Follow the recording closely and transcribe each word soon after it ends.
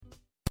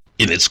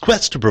In its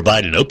quest to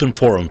provide an open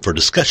forum for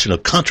discussion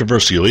of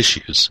controversial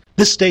issues,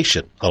 this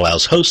station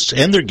allows hosts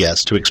and their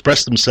guests to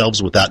express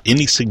themselves without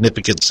any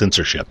significant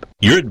censorship.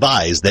 You're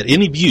advised that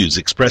any views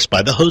expressed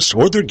by the hosts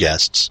or their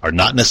guests are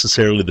not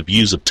necessarily the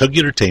views of Tug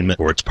Entertainment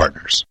or its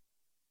partners.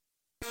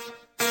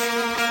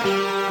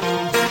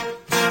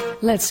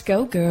 Let's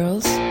go,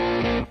 girls.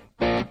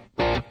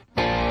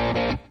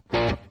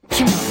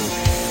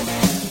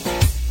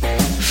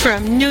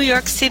 From New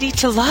York City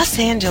to Los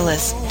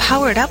Angeles,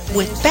 Powered Up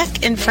with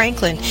Beck and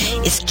Franklin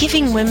is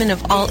giving women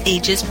of all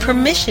ages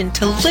permission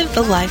to live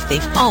the life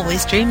they've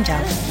always dreamed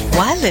of.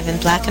 Why live in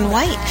black and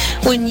white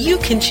when you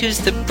can choose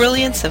the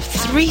brilliance of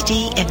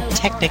 3D and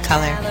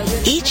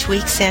Technicolor? Each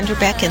week, Sandra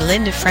Beck and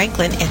Linda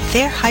Franklin and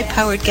their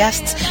high-powered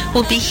guests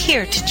will be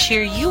here to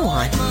cheer you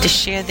on, to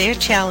share their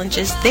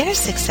challenges, their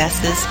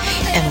successes,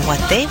 and what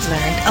they've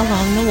learned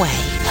along the way.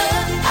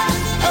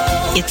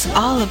 It's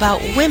all about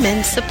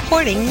women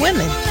supporting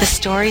women. The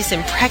stories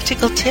and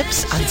practical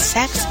tips on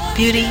sex,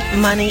 beauty,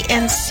 money,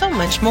 and so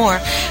much more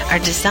are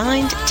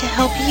designed to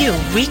help you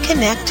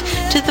reconnect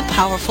to the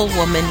powerful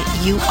woman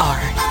you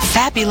are.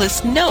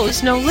 Fabulous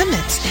knows no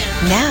limits.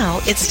 Now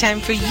it's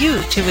time for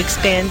you to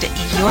expand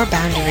your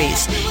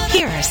boundaries.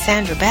 Here are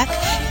Sandra Beck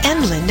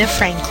and Linda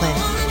Franklin.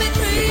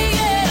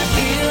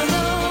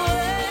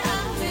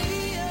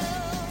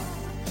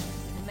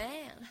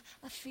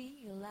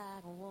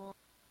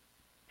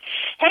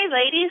 Hey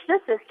ladies,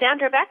 this is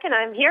Sandra Beck and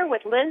I'm here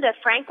with Linda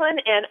Franklin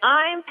and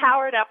I'm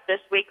powered up this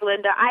week,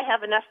 Linda. I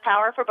have enough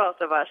power for both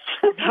of us.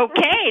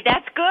 Okay,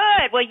 that's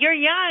good. Well, you're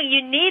young.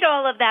 You need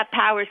all of that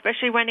power,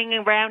 especially running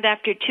around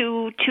after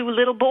two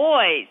little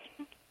boys.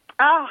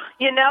 Oh,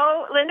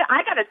 Linda,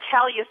 I got to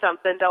tell you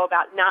something, though,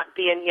 about not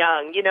being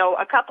young.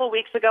 A couple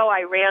weeks ago,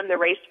 I ran the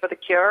Race for the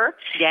Cure.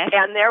 Yes.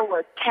 And there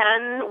were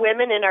 10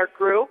 women in our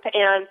group,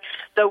 and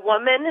the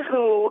woman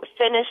who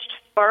finished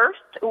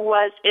first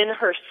was in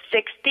her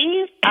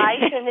 60s. I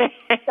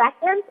finished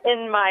second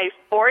in my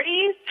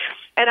 40s.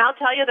 And I'll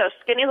tell you, those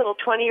skinny little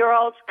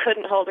 20-year-olds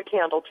couldn't hold a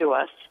candle to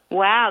us.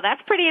 Wow,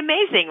 that's pretty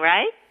amazing,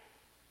 right?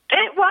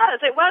 It was,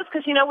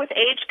 because, with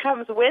age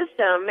comes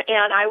wisdom,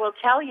 and I will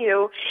tell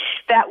you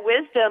that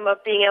wisdom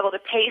of being able to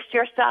pace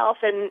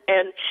yourself and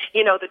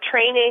the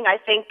training. I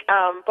think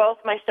both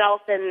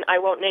myself and I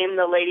won't name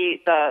the lady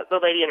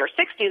in her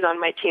 60s on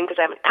my team because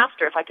I haven't asked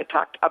her if I could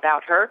talk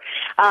about her,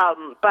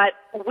 but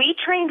we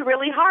trained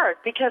really hard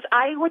because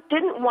I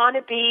didn't want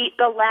to be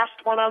the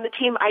last one on the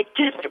team. I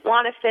didn't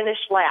want to finish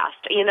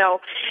last.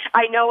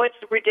 I know it's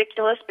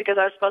ridiculous because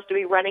I was supposed to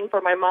be running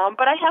for my mom,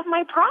 but I have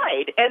my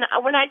pride. And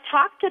when I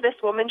talked to this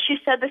woman, she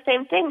said the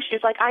same thing.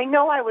 She's like, I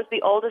know I was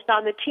the oldest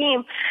on the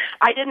team.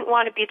 I didn't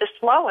want to be the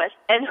slowest.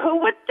 And who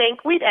would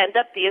think we'd end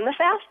up being the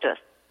fastest?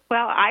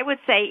 Well, I would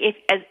say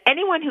as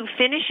anyone who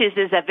finishes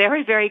is a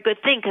very, very good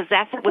thing because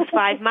that was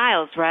 5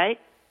 miles, right?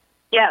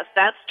 Yes,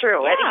 that's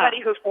true. Yeah.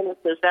 Anybody who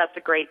finishes, that's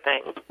a great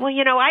thing. Well,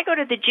 I go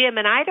to the gym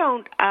and I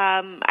don't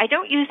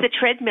use the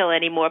treadmill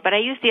anymore, but I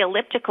use the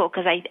elliptical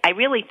because I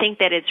really think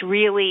that it's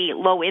really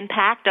low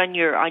impact on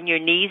your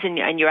knees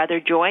and your other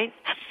joints.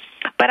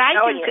 But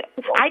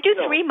I do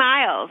 3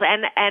 miles,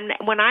 and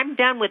when I'm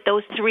done with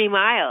those 3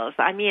 miles,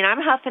 I'm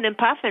huffing and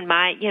puffing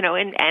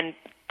and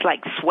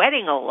like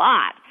sweating a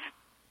lot.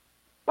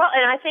 Well,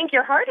 and I think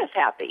your heart is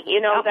happy.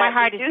 My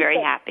heart is very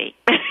happy.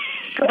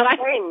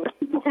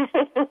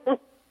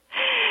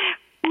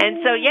 And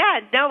so,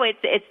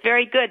 it's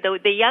very good.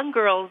 The young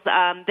girls,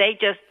 they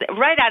just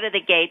right out of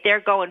the gate, they're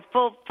going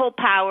full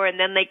power, and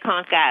then they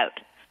conk out.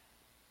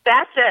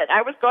 That's it.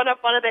 I was going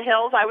up one of the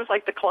hills. I was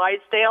like the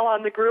Clydesdale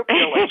on the group.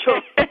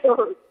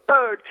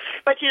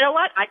 But you know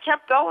what? I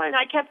kept going.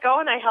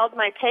 I held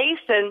my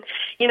pace. And,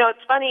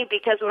 it's funny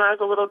because when I was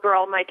a little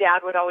girl, my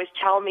dad would always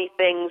tell me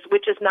things,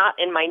 which is not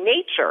in my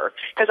nature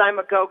because I'm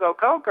a go, go,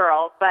 go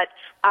girl. But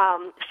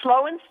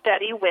slow and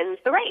steady wins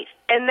the race.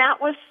 And that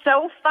was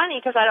so funny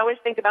because I'd always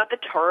think about the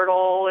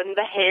turtle and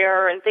the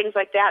hare and things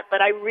like that.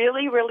 But I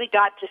really, really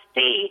got to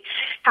see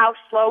how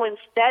slow and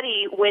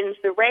steady wins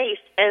the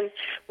race. And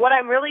what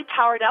I'm really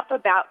powered up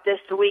about this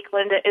week,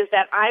 Linda, is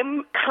that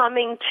I'm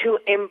coming to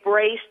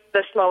embrace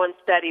the slow and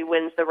steady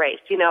wins the race.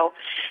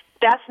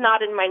 That's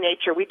not in my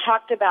nature. We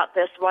talked about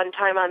this one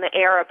time on the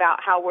air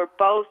about how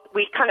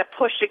we kind of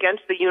push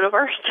against the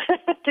universe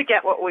to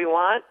get what we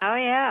want. Oh,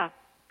 yeah.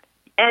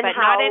 And but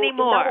not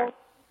anymore.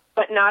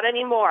 But not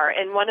anymore.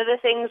 And one of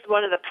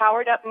the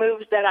powered up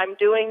moves that I'm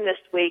doing this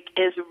week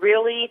is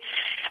really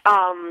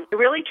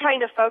trying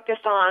to focus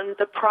on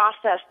the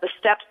process, the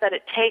steps that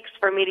it takes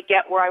for me to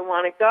get where I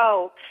want to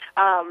go,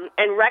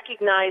 and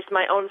recognize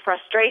my own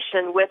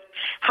frustration with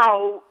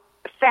how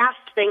fast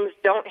things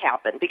don't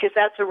happen, because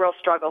that's a real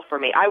struggle for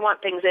me. I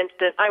want things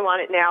instant. I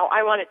want it now.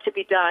 I want it to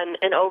be done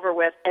and over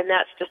with, and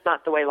that's just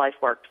not the way life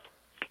works.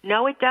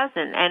 No, it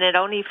doesn't, and it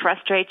only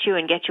frustrates you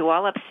and gets you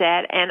all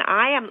upset. And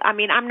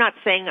I'm not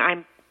saying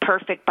I'm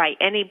perfect by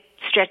any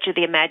stretch of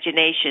the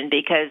imagination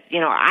because,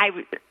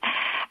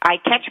 I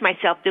catch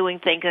myself doing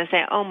things and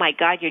say, oh, my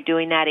God, you're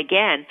doing that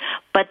again.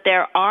 But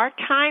there are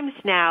times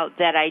now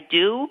that I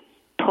do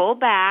pull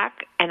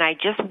back and I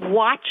just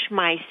watch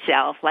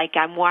myself like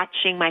I'm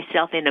watching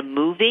myself in a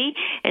movie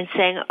and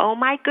saying, oh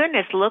my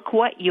goodness, look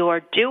what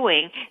you're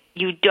doing.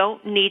 You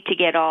don't need to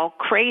get all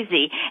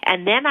crazy.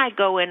 And then I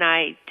go and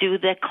I do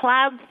the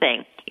cloud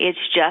thing. It's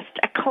just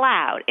a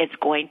cloud. It's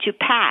going to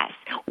pass.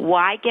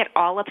 Why get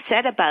all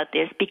upset about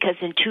this? Because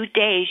in 2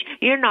 days,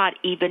 you're not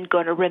even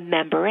going to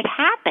remember it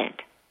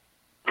happened.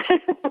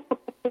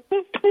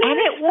 And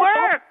it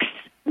works.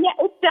 Yeah,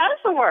 it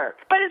does work.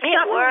 But it's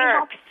not works. what we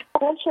have to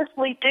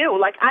consciously do.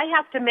 Like, I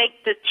have to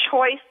make the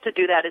choice to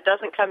do that. It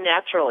doesn't come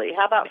naturally.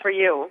 How about for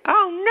you?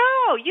 Oh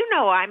no! You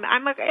know I'm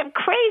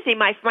crazy.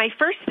 My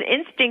first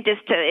instinct is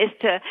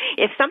to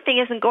if something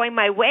isn't going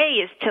my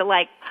way is to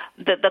like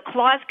the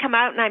claws come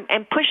out and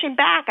I'm pushing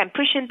back. I'm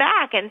pushing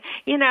back, and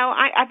you know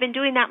I've been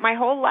doing that my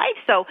whole life.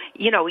 So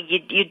you know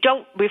you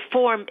don't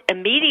reform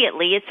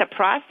immediately. It's a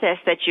process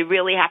that you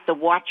really have to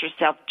watch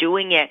yourself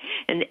doing it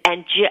and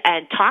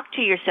talk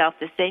to yourself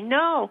to say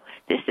no,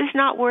 this is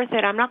not worth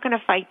it. I'm not going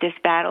to fight this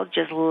battle.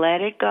 Just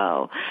let it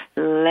go.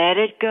 Let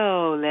it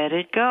go. Let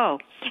it go.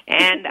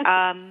 And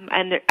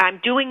I'm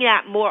doing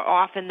that more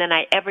often than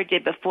I ever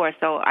did before,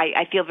 so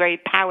I feel very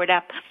powered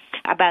up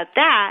about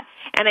that.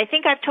 And I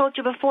think I've told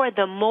you before,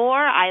 the more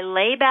I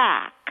lay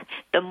back,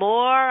 the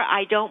more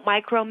I don't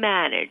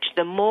micromanage,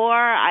 the more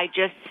I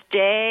just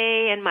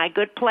stay in my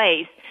good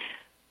place,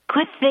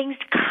 good things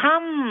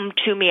come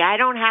to me. I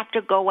don't have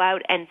to go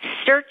out and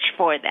search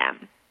for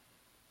them.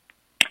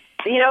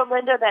 You know,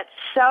 Linda, that's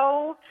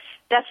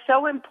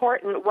so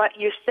important what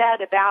you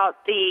said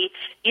about the,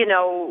 you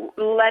know,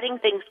 letting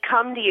things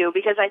come to you,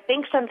 because I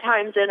think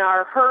sometimes in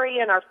our hurry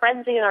and our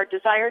frenzy and our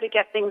desire to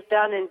get things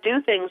done and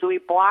do things, we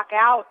block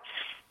out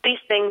these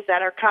things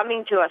that are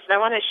coming to us. And I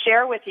want to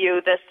share with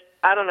you this,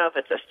 I don't know if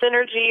it's a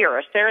synergy or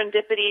a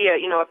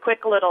serendipity, you know, a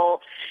quick little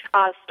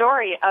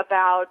story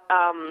about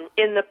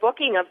in the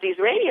booking of these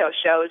radio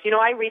shows. You know,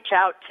 I reach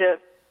out to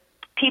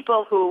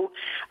people who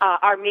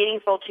are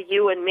meaningful to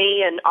you and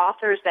me, and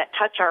authors that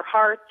touch our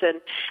hearts. And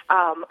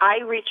I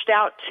reached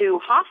out to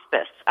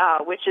hospice,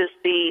 which is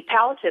the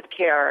palliative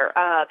care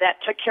that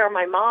took care of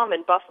my mom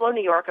in Buffalo,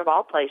 New York, of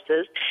all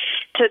places,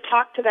 to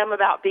talk to them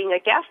about being a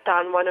guest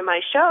on one of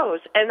my shows.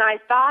 And I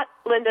thought,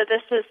 Linda,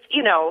 this is,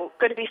 you know,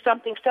 going to be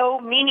something so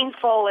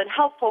meaningful and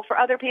helpful for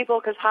other people,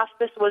 because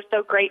hospice was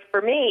so great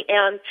for me.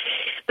 And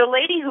the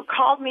lady who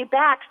called me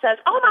back says,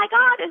 oh my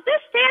God, is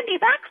this Sandy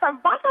back from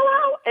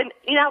Buffalo? And,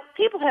 you know,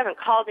 people haven't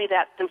called me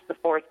that since the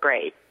 4th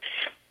grade.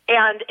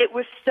 And it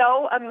was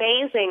so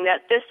amazing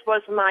that this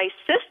was my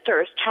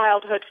sister's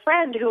childhood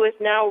friend who is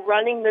now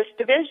running this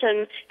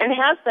division and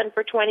has been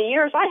for 20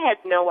 years. I had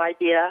no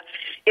idea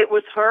it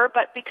was her,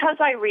 but because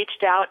I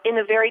reached out in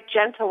a very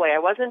gentle way, I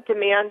wasn't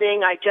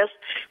demanding. I just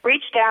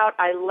reached out.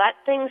 I let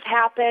things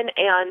happen.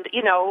 And,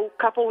 you know,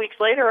 a couple weeks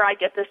later, I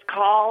get this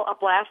call, a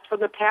blast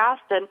from the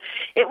past, and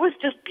it was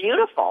just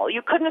beautiful.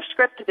 You couldn't have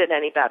scripted it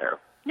any better.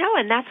 No,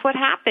 and that's what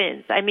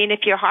happens. I mean,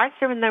 if your hearts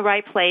are in the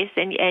right place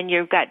and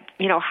you've got,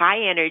 you know,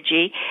 high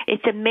energy,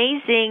 it's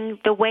amazing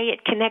the way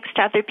it connects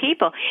to other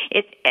people.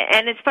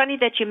 And it's funny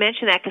that you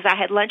mentioned that, because I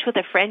had lunch with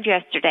a friend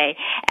yesterday,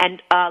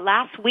 and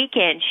last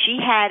weekend she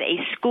had a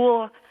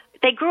school.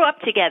 They grew up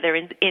together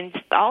in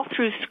all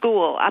through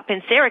school up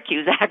in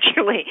Syracuse.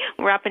 Actually,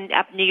 we're up in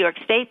New York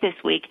State this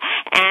week,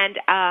 and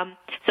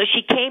so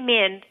she came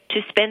in to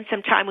spend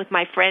some time with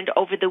my friend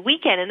over the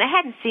weekend, and they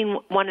hadn't seen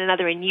one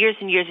another in years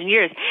and years and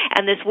years.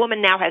 And this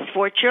woman now has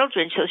 4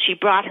 children, so she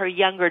brought her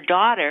younger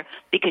daughter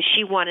because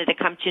she wanted to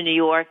come to New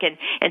York and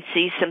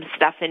see some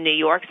stuff in New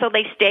York. So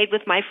they stayed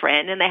with my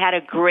friend, and they had a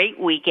great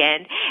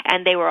weekend,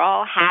 and they were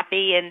all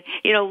happy. And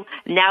you know,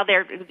 now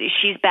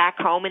she's back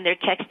home, and they're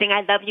texting,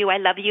 "I love you,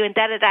 and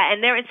da-da-da,"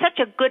 and they're in such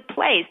a good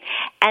place.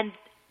 And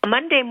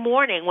Monday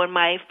morning, when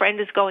my friend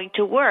is going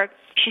to work,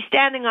 she's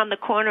standing on the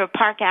corner of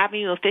Park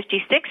Avenue and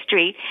 56th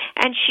Street,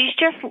 and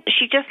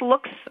she just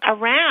looks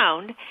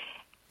around,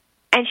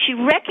 and she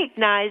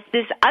recognized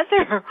this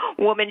other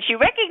woman. She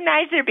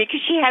recognized her because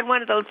she had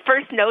one of those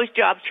first nose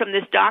jobs from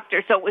this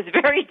doctor, so it was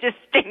very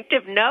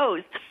distinctive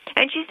nose.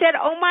 And she said,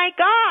 "Oh my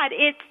God,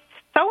 it's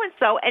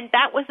so-and-so," and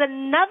that was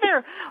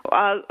another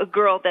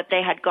girl that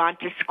they had gone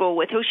to school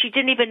with, who she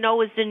didn't even know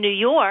was in New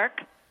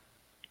York.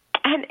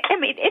 And I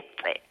mean,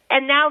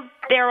 and now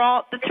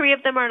the 3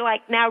 of them are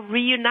like now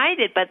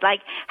reunited. But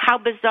like, how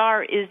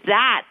bizarre is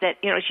that? That,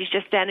 you know, she's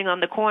just standing on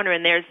the corner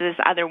and there's this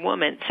other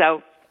woman.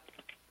 So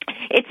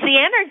it's the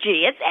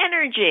energy. It's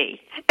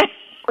energy.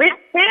 It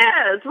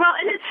is. Well,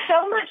 and it's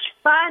so much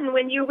fun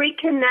when you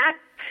reconnect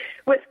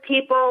with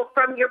people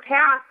from your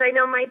past. I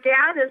know my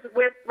dad is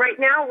right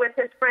now with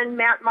his friend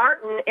Matt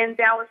Martin in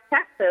Dallas,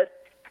 Texas,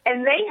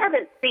 and they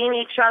haven't seen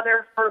each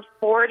other for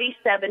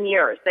 47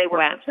 years. They were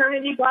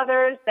fraternity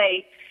brothers.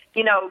 They,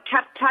 you know,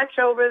 kept touch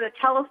over the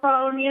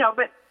telephone, you know,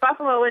 but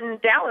Buffalo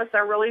and Dallas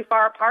are really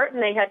far apart,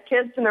 and they had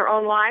kids in their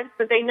own lives,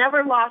 but they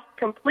never lost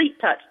complete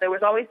touch. There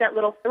was always that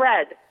little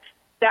thread.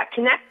 that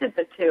connected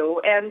the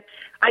two. And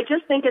I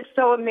just think it's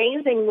so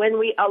amazing when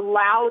we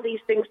allow these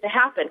things to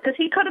happen, because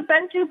he could have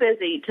been too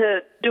busy to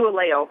do a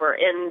layover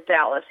in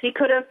Dallas. He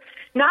could have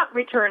not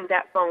returned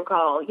that phone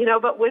call,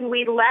 but when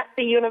we let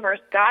the universe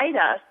guide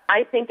us,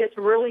 I think it's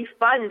really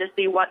fun to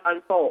see what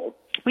unfolds.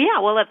 Yeah,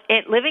 well,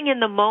 living in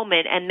the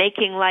moment and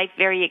making life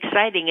very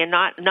exciting and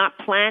not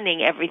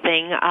planning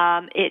everything,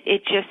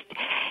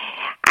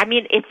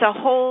 it's a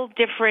whole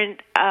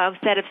different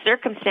set of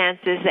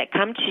circumstances that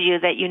come to you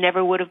that you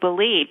never would have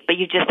believed, but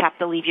you just have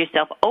to leave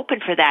yourself open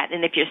for that.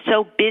 And if you're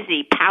so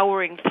busy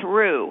powering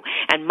through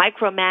and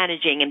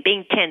micromanaging and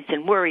being tense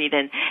and worried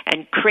and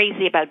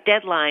crazy about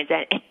deadlines,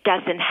 it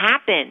doesn't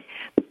happen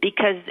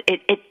because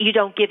you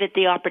don't give it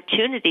the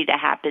opportunity to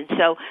happen.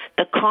 So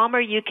the calmer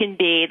you can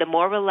be, the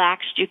more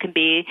relaxed you can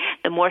be,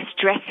 the more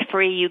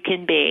stress-free you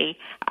can be,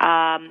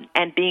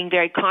 and being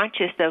very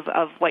conscious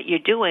of what you're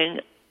doing,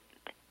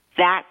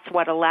 that's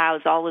what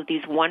allows all of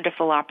these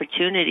wonderful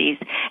opportunities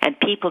and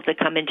people to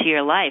come into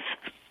your life.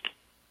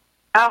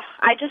 Oh,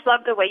 I just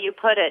love the way you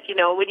put it.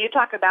 When you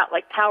talk about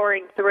like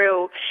powering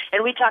through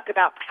and we talk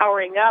about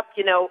powering up,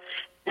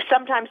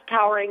 sometimes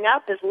powering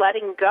up is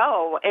letting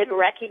go and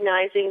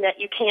recognizing that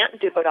you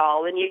can't do it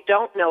all and you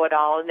don't know it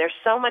all, and there's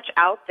so much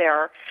out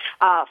there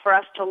for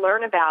us to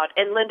learn about.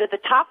 And Linda, the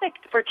topic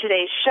for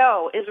today's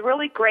show is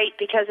really great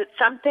because it's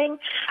something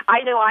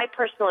I know I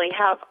personally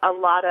have a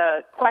lot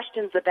of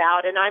questions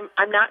about, and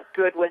I'm not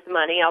good with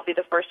money. I'll be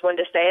the first one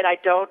to say it. I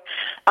don't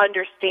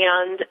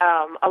understand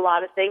a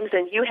lot of things,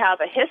 and you have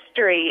a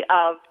history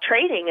of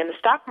trading in the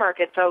stock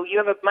market, so you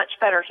have a much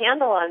better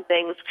handle on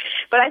things.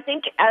 But I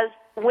think as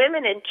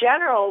women in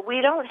general,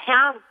 we don't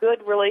have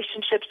good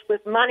relationships with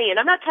money. And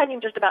I'm not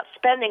talking just about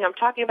spending. I'm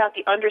talking about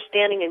the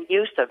understanding and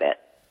use of it.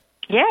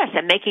 Yes,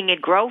 and making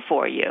it grow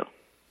for you,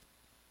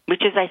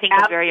 which is, I think,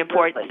 a very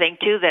important thing,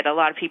 too, that a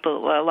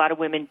lot of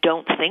women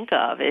don't think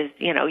of is,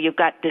 you've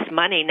got this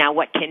money, now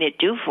what can it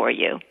do for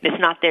you?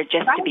 It's not there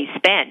just to be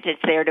spent.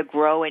 It's there to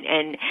grow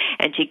and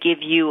to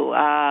give you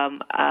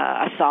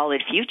a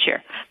solid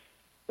future.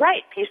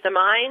 Right, peace of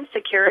mind,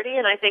 security,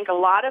 and I think a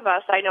lot of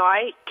us, I know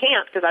I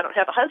can't because I don't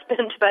have a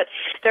husband, but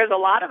there's a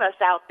lot of us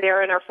out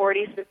there in our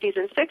 40s, 50s,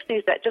 and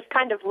 60s that just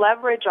kind of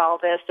leverage all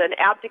this and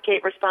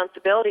abdicate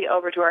responsibility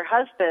over to our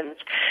husbands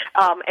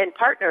and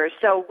partners.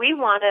 So we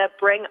want to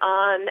bring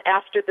on,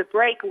 after the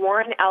break,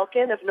 Warren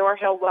Elkin of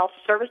Norhill Wealth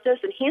Services,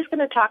 and he's going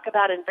to talk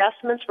about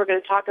investments. We're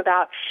going to talk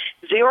about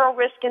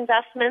zero-risk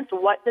investments.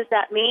 What does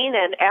that mean?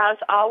 And as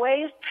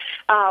always,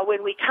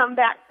 when we come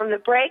back from the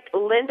break,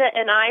 Linda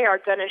and I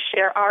are going to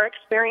share our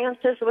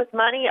experiences with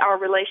money, our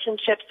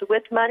relationships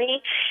with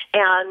money,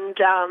 and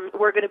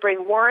we're going to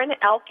bring Warren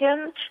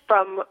Elkin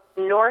from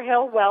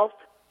Norhill Wealth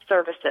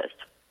Services.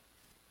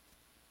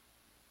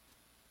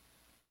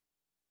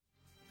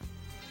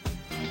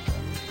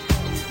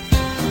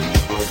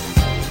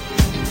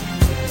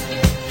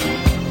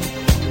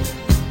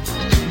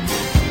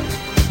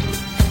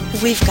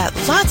 We've got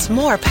lots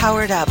more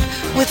Powered Up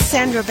with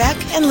Sandra Beck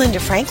and Linda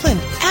Franklin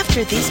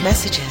after these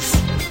messages.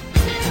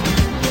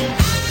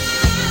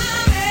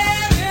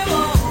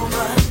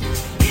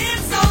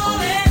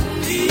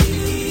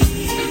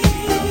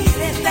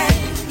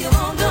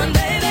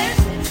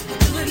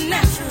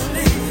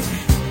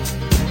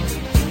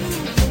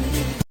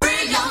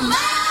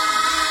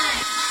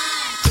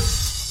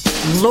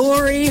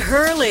 Lori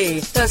Hurley,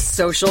 the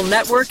social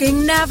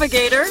networking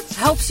navigator,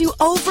 helps you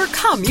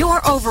overcome your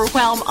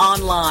overwhelm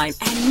online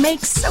and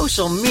make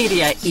social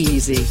media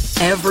easy.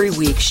 Every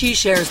week, she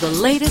shares the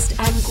latest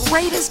and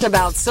greatest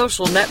about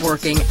social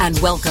networking and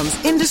welcomes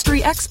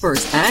industry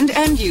experts and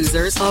end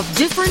users of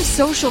different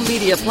social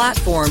media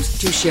platforms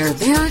to share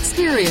their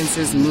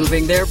experiences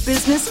moving their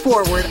business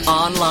forward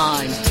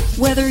online.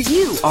 Whether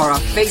you are a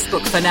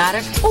Facebook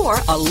fanatic or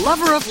a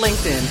lover of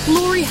LinkedIn,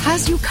 Lori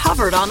has you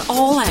covered on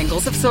all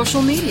angles of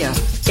social media,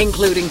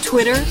 including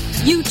Twitter,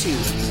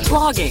 YouTube,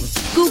 blogging,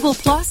 Google+,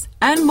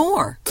 and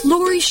more.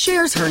 Lori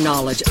shares her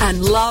knowledge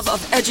and love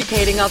of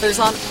educating others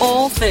on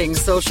all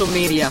things social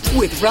media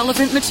with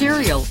relevant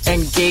material,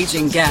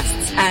 engaging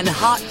guests, and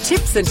hot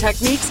tips and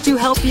techniques to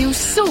help you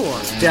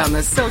soar down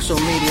the social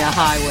media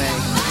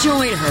highway.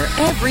 Join her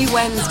every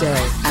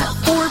Wednesday at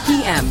 4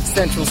 p.m.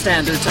 Central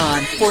Standard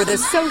Time for the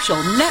Social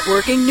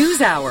Networking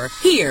News Hour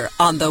here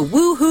on the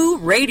Woohoo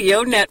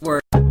Radio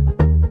Network.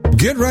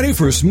 Get ready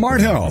for Smart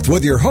Health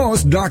with your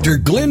host, Dr.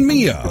 Glenn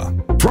Mia.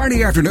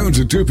 Friday afternoons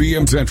at 2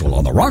 p.m. Central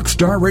on the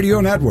Rockstar Radio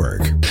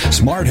Network.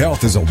 Smart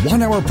Health is a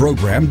 1-hour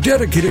program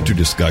dedicated to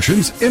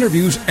discussions,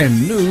 interviews,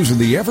 and news in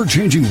the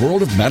ever-changing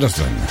world of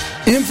medicine.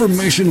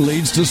 Information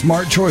leads to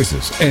smart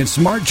choices, and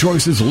smart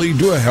choices lead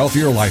to a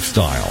healthier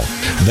lifestyle.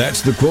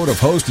 That's the quote of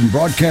host and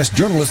broadcast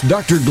journalist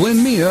Dr.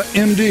 Glenn Mia,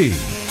 MD.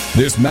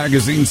 This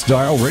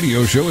magazine-style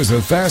radio show is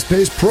a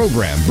fast-paced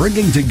program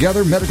bringing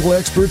together medical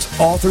experts,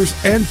 authors,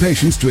 and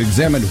patients to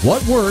examine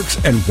what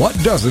works and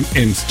what doesn't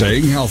in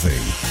staying healthy.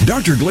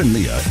 Dr. Glenn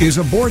Mia is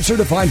a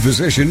board-certified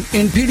physician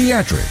in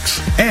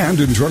pediatrics and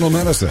internal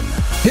medicine.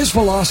 His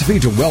philosophy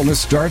to wellness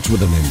starts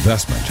with an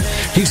investment.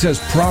 He says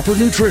proper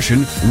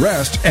nutrition,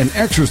 rest, and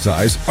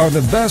exercise are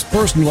the best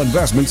personal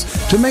investments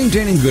to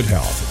maintaining good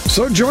health.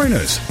 So join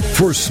us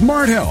for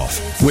Smart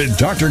Health with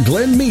Dr.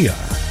 Glenn Mia,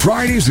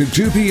 Fridays at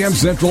 2 p.m.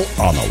 Central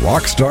on the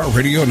Rockstar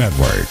Radio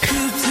Network.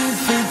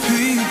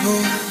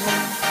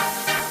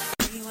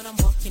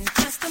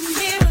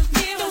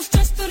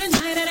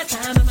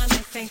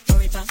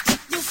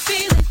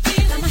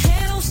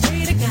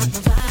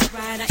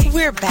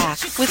 We're back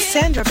with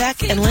Sandra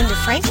Beck and Linda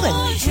Franklin.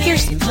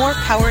 Here's more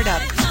Powered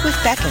Up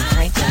with Beck and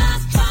Franklin.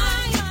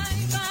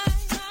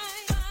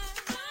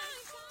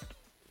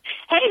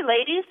 Hey,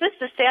 ladies, this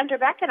is Sandra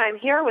Beck, and I'm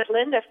here with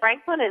Linda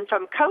Franklin, and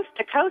from coast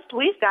to coast,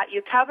 we've got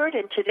you covered,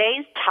 and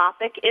today's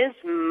topic is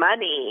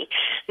money.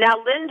 Now,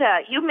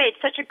 Linda, you made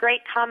such a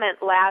great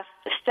comment last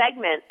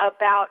segment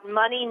about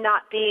money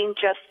not being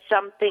just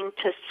something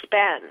to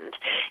spend,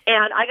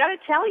 and I got to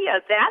tell you,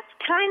 that's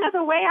kind of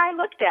the way I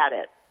looked at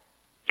it.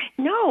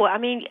 No, I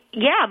mean,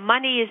 yeah,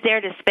 money is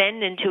there to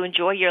spend and to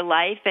enjoy your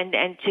life and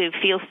to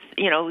feel,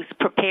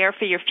 prepare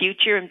for your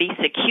future and be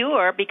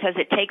secure, because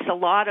it takes a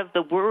lot of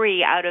the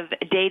worry out of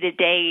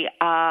day-to-day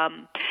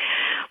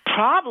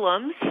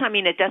problems. I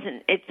mean,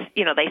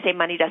 they say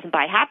money doesn't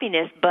buy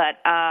happiness,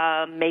 but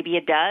maybe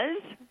it does.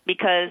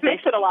 Because it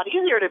makes it a lot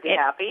easier to be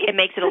happy. It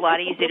makes it a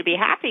lot easier to be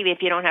happy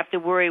if you don't have to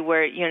worry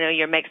where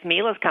your next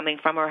meal is coming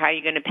from or how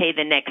you're going to pay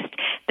the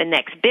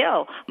next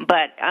bill.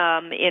 But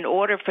in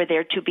order for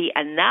there to be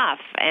enough,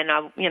 and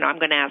I'm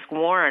going to ask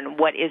Warren,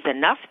 what is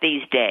enough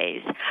these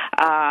days?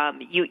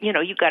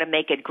 You've got to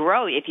make it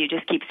grow. If you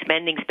just keep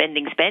spending,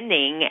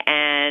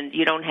 and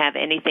you don't have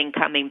anything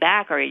coming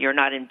back, or you're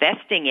not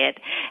investing it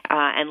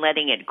and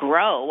letting it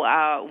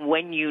grow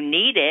when you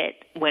need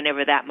it,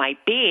 whenever that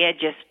might be, it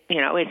just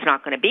it's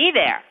not going to be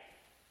there.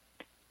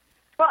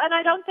 Well, and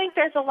I don't think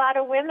there's a lot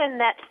of women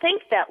that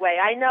think that way.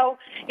 I know,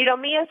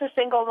 me as a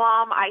single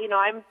mom,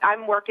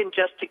 I'm working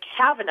just to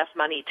have enough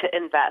money to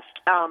invest.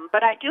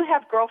 But I do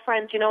have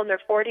girlfriends, in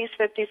their 40s,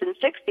 50s, and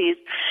 60s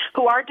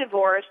who are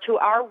divorced, who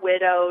are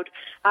widowed,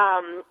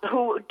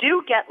 who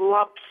do get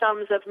lump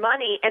sums of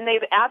money, and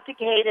they've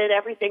abdicated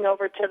everything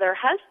over to their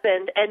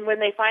husband. And when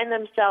they find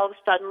themselves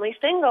suddenly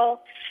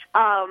single,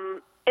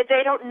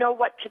 they don't know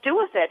what to do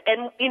with it.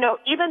 And,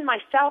 even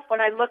myself, when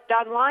I looked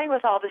online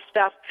with all this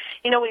stuff,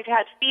 we've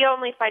had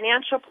fee-only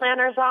financial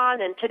planners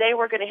on, and today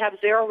we're going to have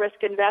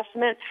zero-risk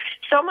investment.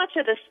 So much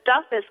of this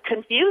stuff is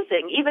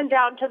confusing, even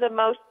down to the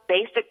most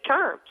basic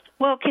terms.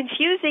 Well,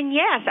 confusing,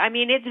 yes. I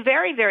mean, it's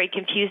very, very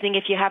confusing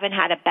if you haven't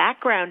had a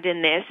background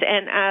in this.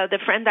 And the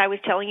friend I was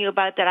telling you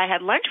about that I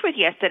had lunch with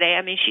yesterday,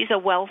 I mean, she's a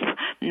wealth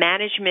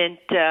management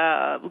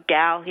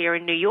gal here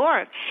in New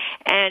York,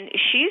 and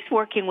she's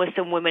working with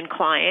some women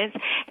clients.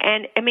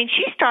 And, I mean,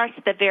 she starts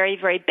at the very,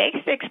 very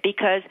basics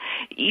because,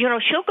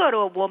 she'll go to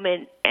a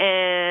woman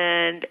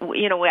and,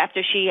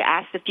 after she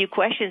asks a few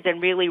questions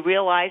and really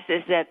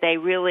realizes that they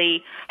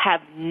really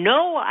have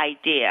no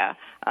idea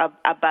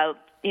about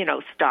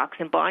stocks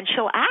and bonds,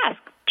 she'll ask,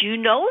 do you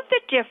know the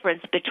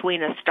difference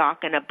between a stock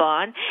and a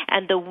bond?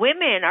 And the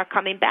women are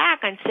coming back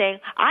and saying,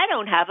 I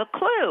don't have a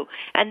clue.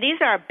 And these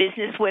are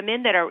business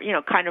women that are,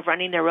 kind of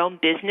running their own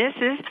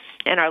businesses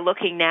and are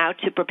looking now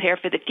to prepare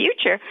for the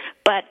future.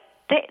 But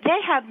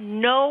they have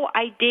no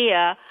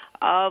idea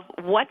of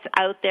what's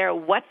out there,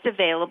 what's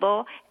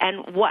available,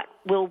 and what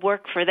will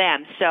work for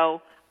them.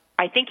 So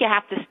I think you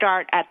have to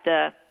start at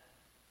the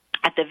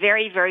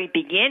very, very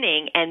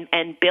beginning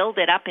and build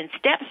it up in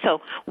steps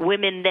so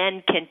women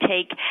then can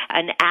take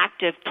an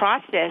active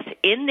process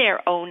in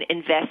their own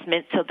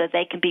investment so that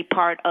they can be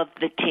part of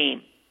the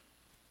team.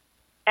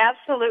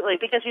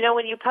 Absolutely, because,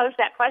 when you pose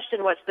that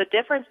question, what's the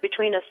difference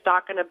between a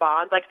stock and a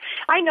bond? Like,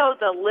 I know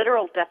the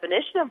literal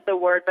definition of the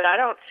word, but I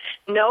don't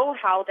know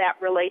how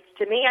that relates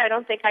to me. I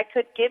don't think I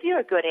could give you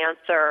a good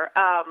answer.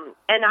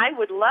 And I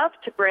would love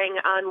to bring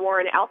on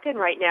Warren Elkin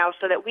right now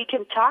so that we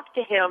can talk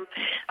to him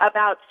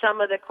about some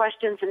of the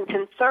questions and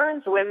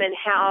concerns women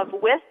have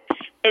with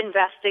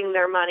investing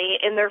their money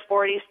in their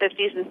 40s,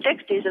 50s, and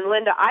 60s. And,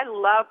 Linda, I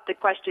love the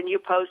question you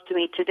posed to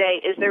me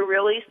today. Is there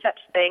really such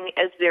thing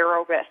as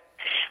zero risk?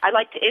 I'd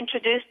like to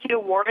introduce to you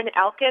Warren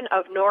Elkin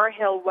of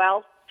Norhill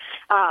Wealth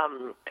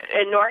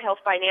and Norhill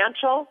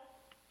Financial.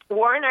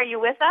 Warren, are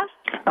you with us?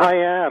 I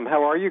am.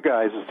 How are you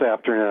guys this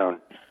afternoon?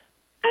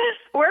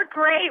 We're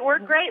great.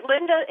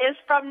 Linda is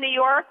from New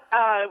York,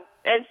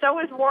 and so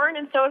is Warren,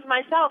 and so is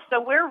myself. So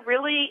we're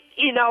really,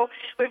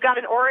 we've got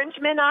an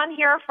Orangeman on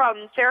here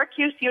from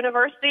Syracuse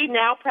University,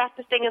 now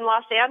practicing in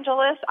Los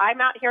Angeles.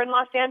 I'm out here in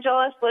Los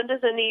Angeles.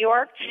 Linda's in New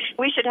York.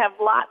 We should have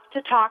lots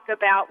to talk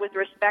about with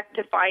respect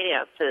to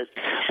finances.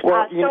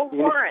 Well,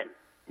 Warren.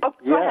 Oh,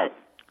 go ahead.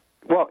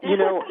 Well,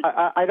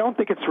 I don't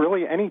think it's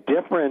really any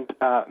different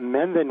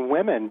men than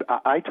women.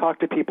 I talk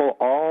to people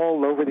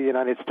all over the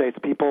United States,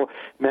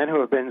 men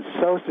who have been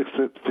so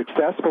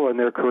successful in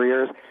their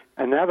careers,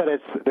 and now that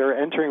they're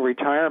entering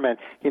retirement,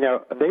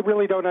 they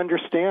really don't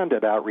understand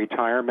about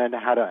retirement,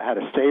 how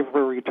to save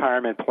for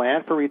retirement,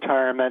 plan for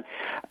retirement,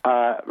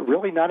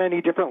 really not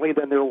any differently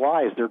than their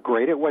wives. They're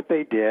great at what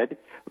they did,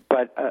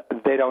 but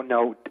they don't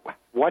know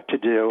what to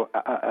do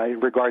in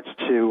regards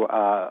to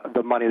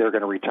the money they're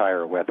going to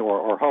retire with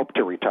or hope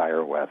to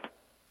retire with.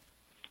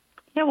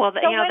 Yeah, well,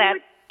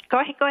 Go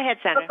ahead,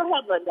 Senator. Go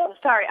ahead, Linda.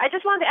 Sorry. I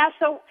just wanted to ask,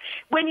 so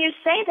when you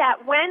say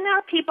that, when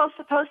are people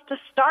supposed to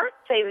start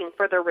saving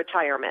for their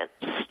retirement?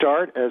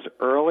 Start as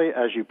early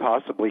as you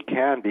possibly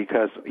can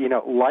because,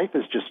 life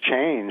has just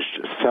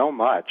changed so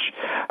much.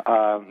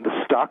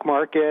 The stock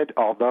market,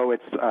 although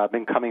it's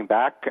been coming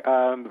back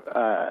from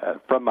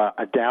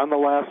down the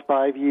last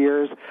 5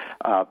 years,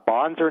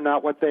 bonds are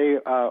not what they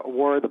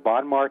were. The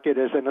bond market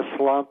is in a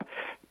slump.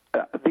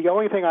 The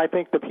only thing I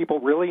think that people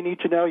really need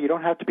to know, you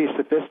don't have to be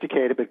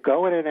sophisticated, but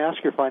go in and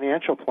ask your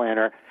financial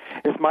planner,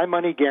 is my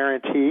money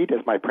guaranteed?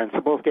 Is my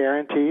principal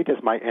guaranteed?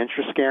 Is my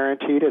interest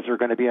guaranteed? Is there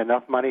going to be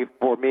enough money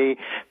for me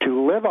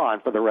to live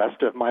on for the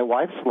rest of my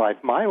wife's life,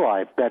 my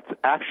life, that's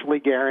actually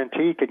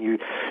guaranteed? Can you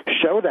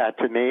show that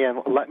to me and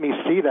let me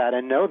see that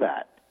and know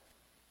that?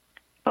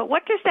 But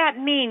what does that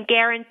mean,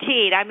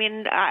 guaranteed? I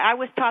mean, I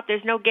was taught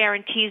there's no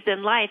guarantees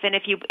in life, and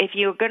if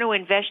you're going to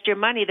invest your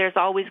money, there's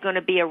always going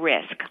to be a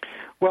risk.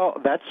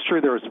 Well, that's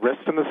true. There's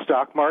risks in the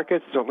stock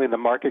market. Certainly the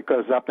market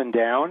goes up and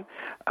down.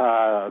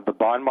 The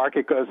bond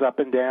market goes up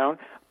and down.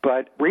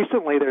 But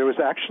recently there was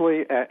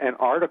actually an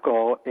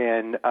article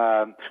in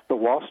the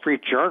Wall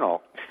Street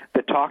Journal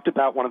that talked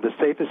about one of the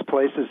safest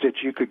places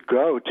that you could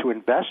go to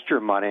invest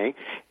your money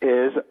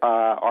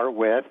are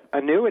with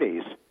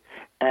annuities.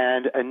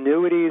 And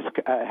annuities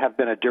have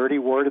been a dirty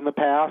word in the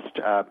past.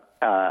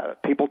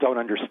 People don't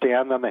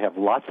understand them. They have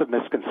lots of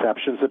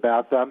misconceptions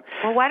about them.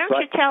 Well, why don't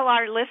you tell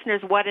our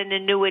listeners what an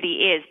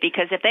annuity is?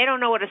 Because if they don't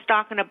know what a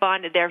stock and a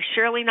bond is, they're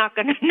surely not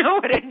going to know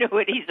what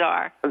annuities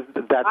are.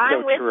 That's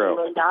I'm so with true.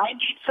 You, Linda. I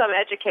need some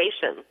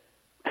education.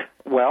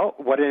 Well,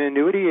 what an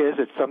annuity is,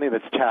 it's something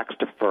that's tax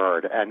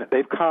deferred, and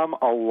they've come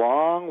a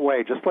long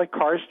way. Just like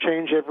cars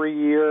change every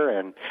year,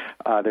 and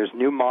there's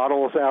new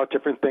models out,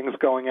 different things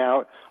going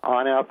out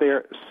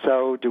there,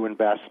 so do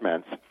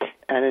investments.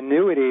 And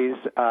annuities,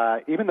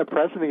 even the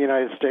President of the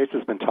United States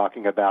has been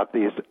talking about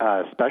these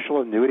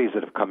special annuities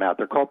that have come out.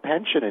 They're called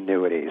pension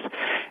annuities.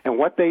 And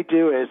what they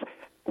do is,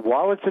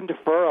 while it's in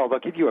deferral, they'll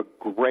give you a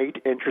great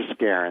interest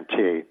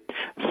guarantee.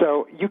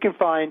 So you can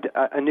find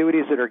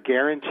annuities that are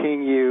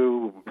guaranteeing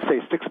you,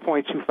 say,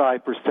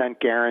 6.25%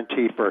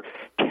 guaranteed for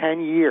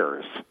 10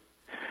 years.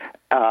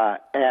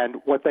 And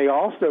what they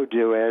also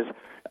do is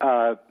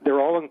they're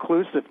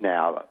all-inclusive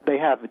now. They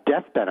have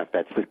death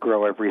benefits that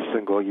grow every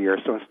single year.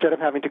 So instead of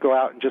having to go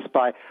out and just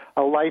buy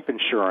a life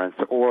insurance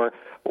or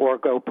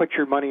go put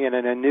your money in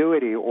an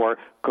annuity or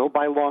go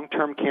buy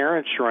long-term care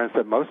insurance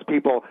that most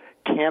people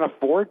can't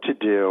afford to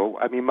do.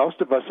 I mean,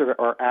 most of us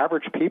are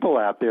average people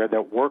out there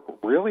that work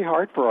really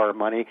hard for our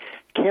money,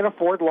 can't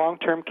afford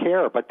long-term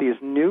care. But these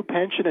new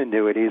pension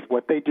annuities,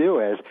 what they do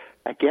is,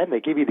 again,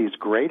 they give you these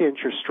great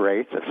interest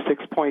rates of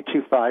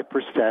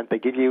 6.25%. They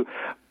give you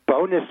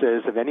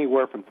bonuses of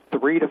anywhere from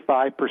 3 to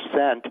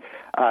 5%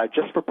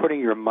 just for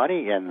putting your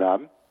money in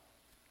them.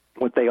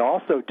 What they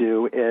also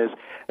do is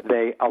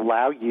they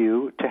allow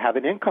you to have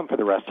an income for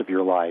the rest of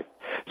your life.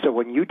 So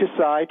when you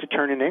decide to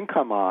turn an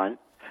income on,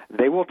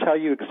 they will tell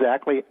you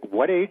exactly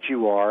what age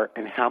you are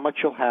and how much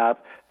you'll have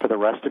for the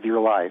rest of your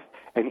life.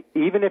 And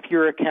even if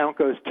your account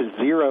goes to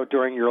zero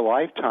during your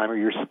lifetime or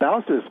your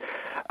spouse's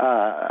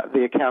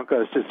the account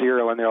goes to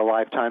zero in their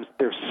lifetimes,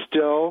 they're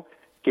still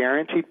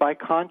guaranteed by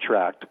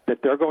contract that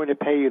they're going to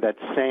pay you that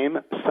same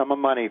sum of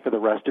money for the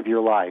rest of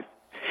your life.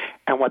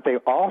 And what they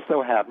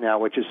also have now,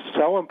 which is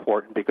so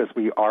important because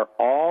we are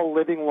all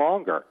living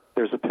longer,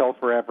 there's a pill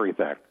for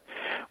everything.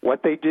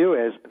 What they do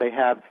is they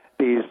have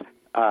these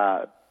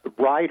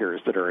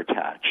riders that are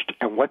attached.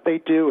 And what they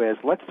do is,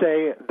 let's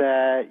say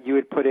that you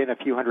had put in a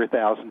few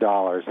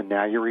 $100,000 and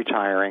now you're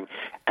retiring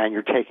and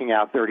you're taking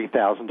out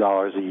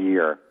 $30,000 a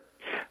year.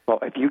 Well,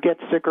 if you get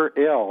sick or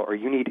ill or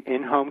you need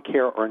in-home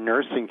care or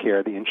nursing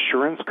care, the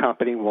insurance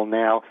company will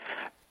now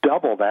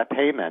double that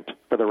payment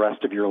for the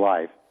rest of your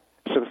life.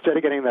 So instead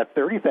of getting that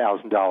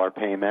 $30,000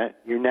 payment,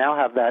 you now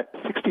have that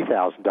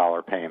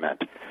 $60,000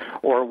 payment.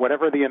 Or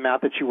whatever the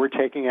amount that you were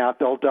taking out,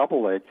 they'll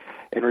double it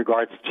in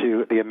regards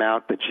to the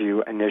amount that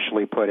you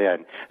initially put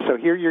in. So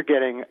here you're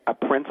getting a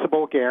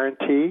principal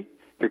guarantee.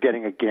 You're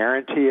getting a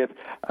guarantee of,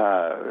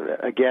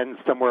 again,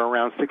 somewhere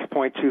around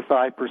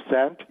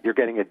 6.25%. You're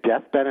getting a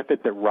death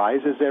benefit that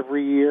rises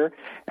every year,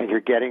 and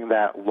you're getting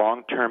that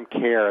long-term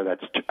care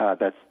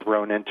that's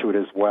thrown into it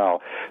as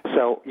well.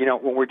 So,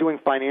 when we're doing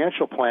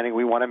financial planning,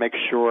 we want to make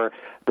sure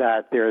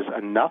that there's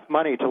enough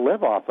money to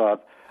live off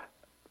of,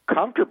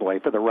 comfortably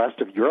for the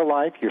rest of your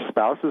life, your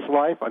spouse's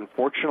life.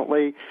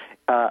 Unfortunately,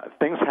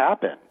 things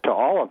happen to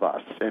all of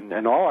us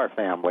and all our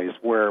families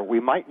where we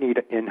might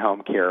need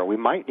in-home care, we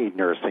might need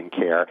nursing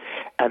care,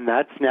 and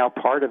that's now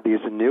part of these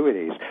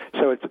annuities.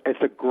 So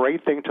it's a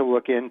great thing to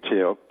look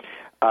into.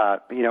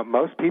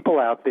 Most people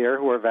out there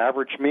who are of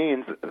average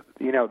means,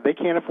 they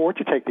can't afford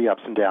to take the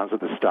ups and downs of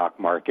the stock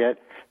market.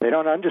 They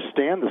don't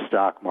understand the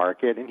stock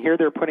market, and here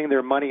they're putting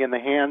their money in the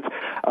hands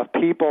of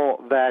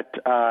people that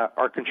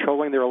are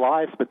controlling their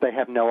lives, but they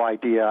have no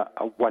idea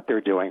what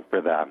they're doing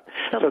for them.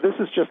 So this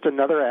is just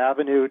another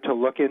avenue to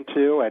look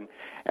into,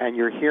 and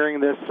you're hearing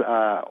this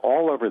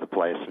all over the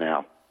place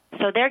now.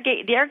 So they're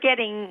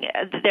getting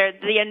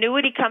the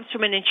annuity comes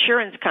from an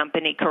insurance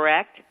company,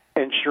 correct?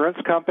 Insurance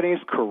companies,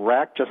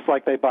 correct. Just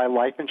like they buy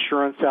life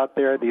insurance out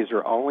there, these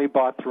are only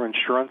bought through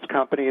insurance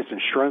companies.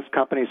 Insurance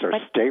companies are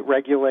state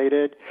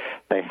regulated.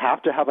 They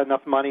have to have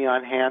enough money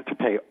on hand to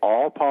pay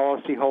all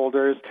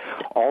policyholders.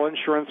 All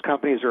insurance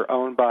companies are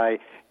owned by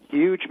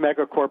huge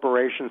mega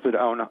corporations that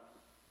own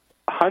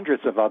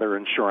hundreds of other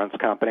insurance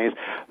companies.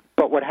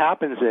 But what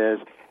happens is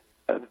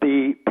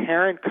the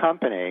parent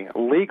company,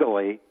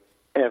 legally,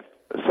 if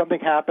something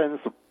happens,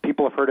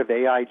 people have heard of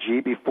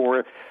AIG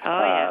before.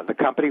 The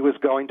company was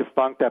going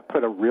defunct. That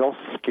put a real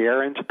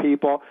scare into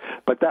people.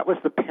 But that was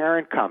the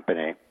parent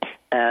company.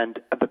 And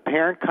the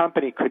parent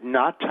company could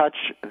not touch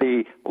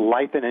the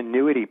life and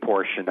annuity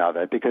portion of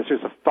it because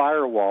there's a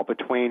firewall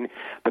between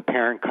the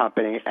parent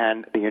company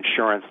and the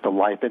insurance, the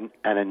life and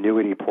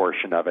annuity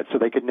portion of it. So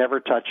they could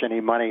never touch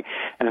any money.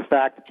 And in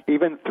fact,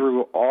 even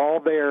through all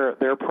their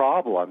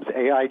problems,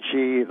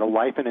 AIG, the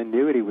life and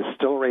annuity, was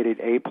still rated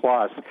A+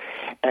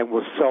 and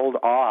was sold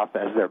off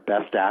as their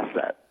best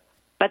asset.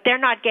 But they're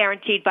not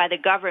guaranteed by the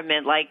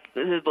government, like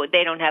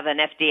they don't have an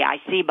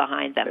FDIC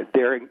behind them.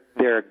 They're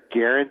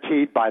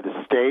guaranteed by the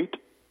state,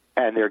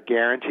 and they're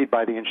guaranteed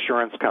by the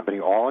insurance company.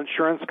 All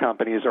insurance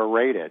companies are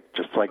rated,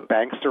 just like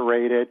banks are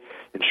rated.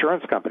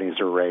 Insurance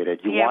companies are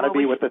rated. You want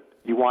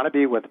to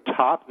be with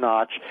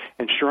top-notch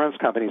insurance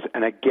companies.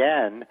 And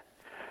again,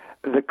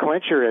 the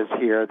clincher is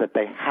here that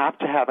they have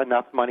to have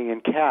enough money in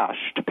cash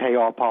to pay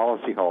all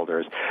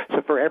policyholders.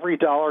 So for every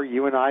dollar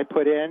you and I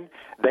put in,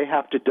 they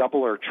have to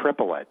double or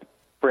triple it.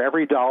 For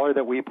every dollar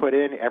that we put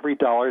in, every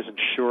dollar is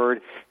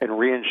insured and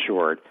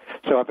reinsured.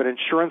 So if an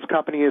insurance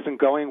company isn't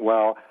going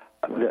well,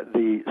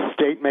 the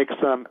state makes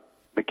them,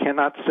 they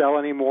cannot sell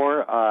any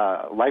more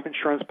life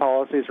insurance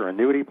policies or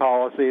annuity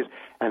policies,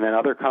 and then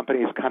other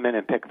companies come in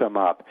and pick them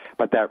up.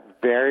 But that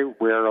very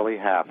rarely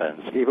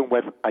happens, even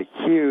with a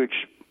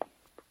huge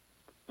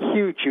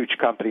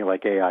company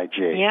like AIG.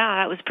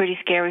 Yeah, that was pretty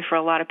scary for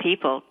a lot of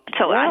people.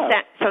 So,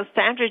 so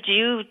Sandra, do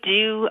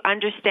you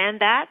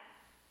understand that?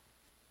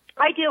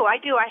 I do. I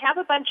have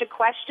a bunch of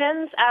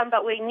questions,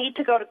 but we need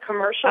to go to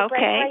commercial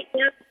break right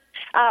now.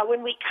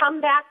 When we come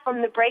back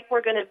from the break,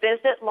 we're going to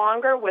visit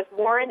longer with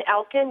Warren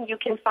Elkin. You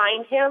can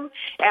find him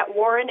at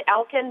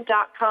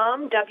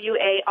warrenelkin.com,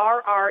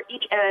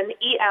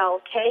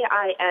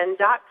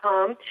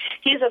 WARRENELKIN.com.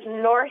 He's of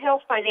Norhill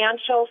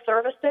Financial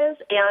Services,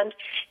 and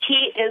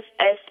he is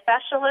a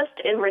specialist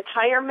in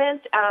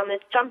retirement.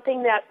 It's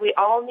something that we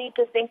all need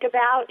to think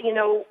about,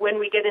 when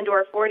we get into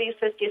our 40s,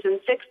 50s, and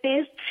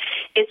 60s.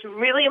 It's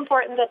really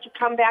important that you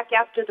come back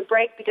after the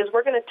break because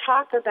we're going to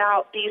talk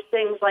about these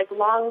things like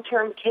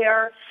long-term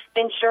care,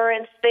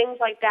 insurance, things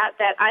like that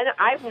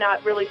I'm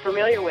not really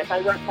familiar with. I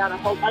wrote down a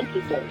whole bunch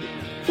of things.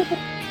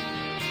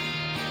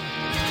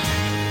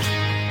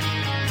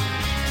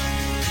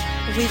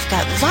 We've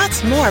got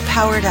lots more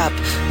Powered Up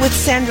with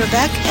Sandra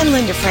Beck and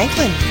Linda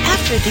Franklin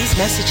after these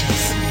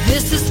messages.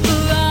 This is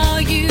for all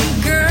you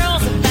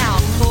girls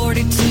about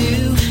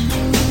 42.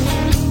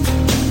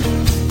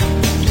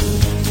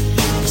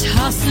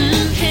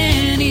 Tossing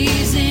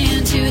pennies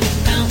into the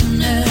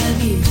fountain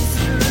of youth.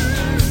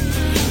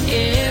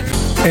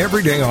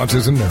 Everyday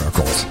Autism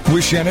Miracles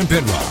with Shannon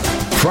Penrod.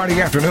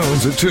 Friday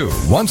afternoons at 2,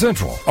 1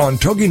 Central on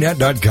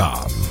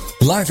TogiNet.com.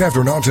 Life after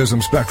an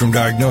autism spectrum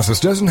diagnosis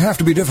doesn't have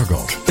to be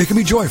difficult. It can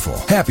be joyful,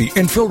 happy,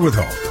 and filled with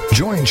hope.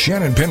 Join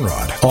Shannon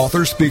Penrod,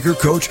 author, speaker,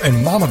 coach,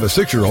 and mom of a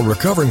 6-year-old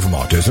recovering from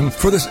autism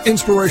for this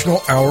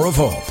inspirational hour of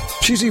hope.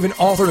 She's even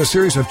authored a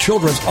series of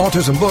children's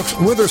autism books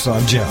with her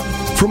son, Jim.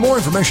 For more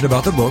information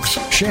about the books,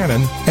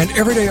 Shannon, and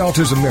Everyday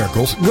Autism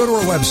Miracles, go to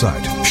our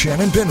website,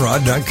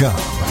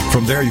 shannonpenrod.com.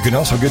 From there, you can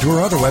also get to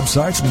our other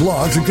websites,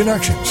 blogs, and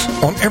connections.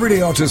 On Everyday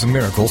Autism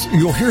Miracles,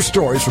 you'll hear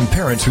stories from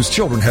parents whose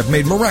children have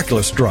made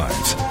miraculous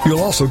strides. You'll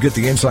also get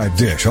the inside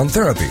dish on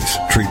therapies,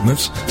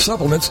 treatments,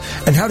 supplements,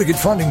 and how to get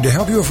funding to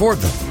help you afford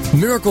them.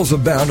 Miracles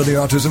abound in the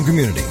autism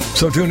community,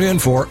 so tune in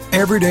for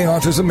Everyday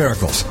Autism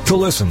Miracles to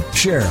listen,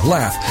 share,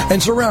 laugh,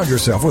 and surround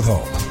yourself with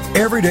hope.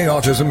 Everyday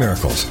Autism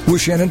Miracles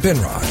with Shannon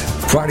Penrod.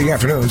 Friday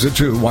afternoons at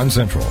 2, 1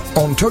 Central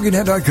on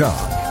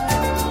TogiNet.com.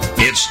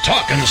 It's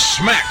Talkin'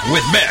 Smack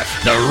with Beth,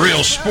 the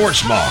real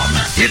sports mom.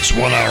 It's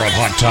 1 hour of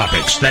hot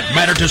topics that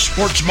matter to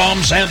sports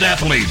moms and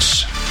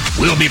athletes.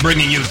 We'll be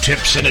bringing you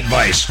tips and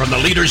advice from the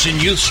leaders in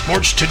youth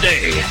sports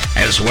today,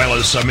 as well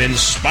as some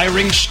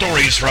inspiring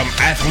stories from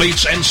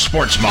athletes and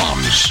sports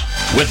moms.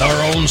 With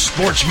our own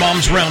Sports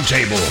Moms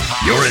Roundtable,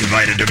 you're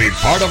invited to be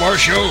part of our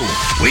show.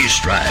 We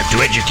strive to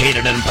educate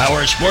and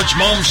empower sports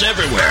moms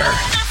everywhere.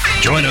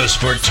 Join us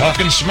for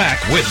Talkin' Smack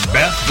with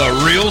Beth, the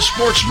real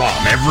sports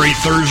mom, every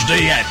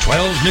Thursday at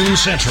 12 noon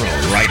Central,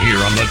 right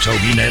here on the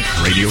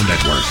TogiNet Radio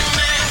Network.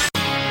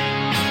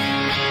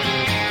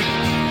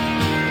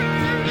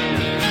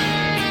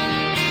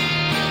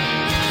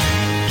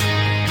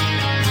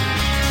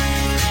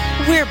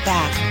 We're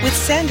back with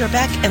Sandra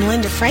Beck and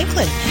Linda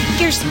Franklin.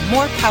 Here's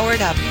more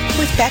Powered Up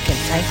with Beck and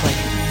Franklin.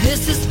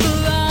 This is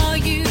for all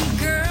you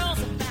girls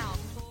about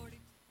 40.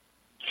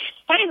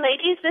 Hey,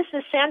 ladies, this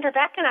is Sandra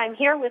Beck, and I'm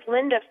here with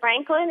Linda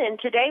Franklin, and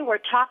today we're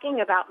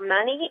talking about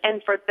money.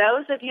 And for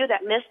those of you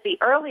that missed the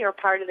earlier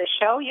part of the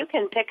show, you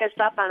can pick us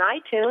up on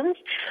iTunes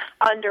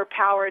under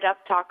Powered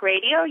Up Talk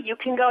Radio. You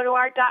can go to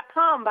our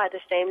 .com by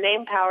the same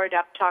name,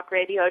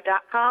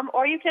 powereduptalkradio.com,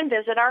 or you can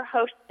visit our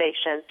host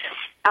station,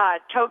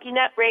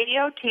 TogiNet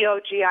Radio,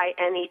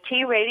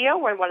 TOGINET Radio.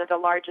 We're one of the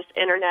largest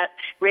internet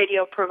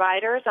radio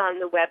providers on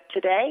the web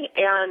today,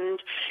 and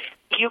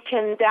you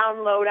can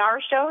download our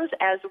shows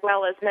as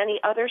well as many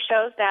other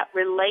shows that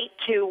relate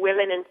to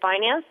women in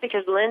finance,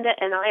 because Linda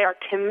and I are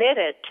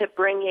committed to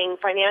bringing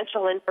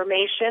financial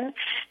information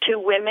to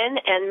women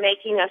and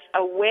making us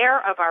aware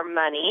of our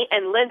money.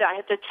 And Linda, I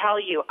have to tell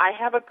you, I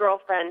have a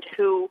girlfriend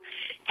who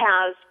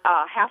has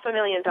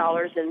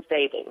 $500,000 in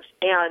savings,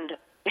 and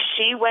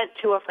she went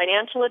to a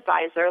financial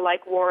advisor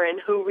like Warren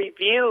who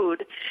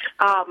reviewed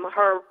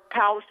her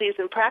policies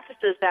and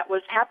practices that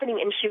was happening,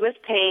 and she was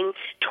paying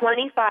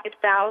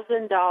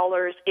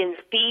 $25,000 in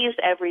fees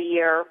every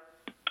year.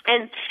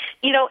 And,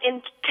 you know,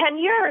 in 10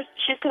 years,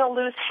 she's going to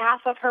lose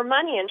half of her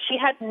money, and she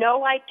had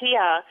no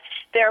idea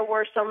there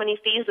were so many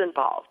fees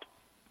involved.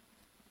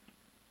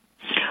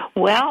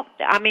 Well,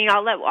 I mean,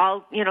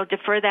 I'll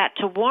defer that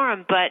to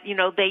Warren, but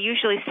they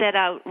usually set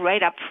out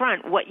right up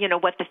front what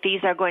the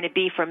fees are going to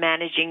be for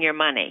managing your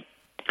money.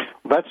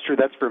 That's true.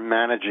 That's for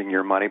managing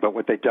your money. But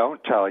what they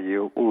don't tell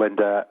you,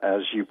 Linda,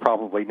 as you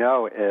probably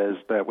know, is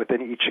that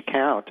within each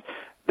account,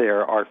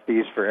 there are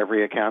fees for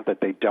every account that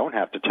they don't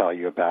have to tell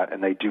you about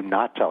and they do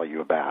not tell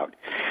you about.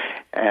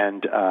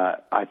 And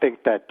I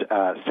think that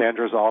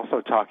Sandra's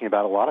also talking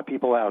about a lot of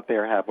people out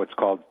there have what's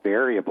called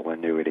variable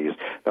annuities.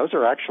 Those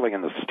are actually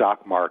in the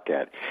stock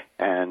market,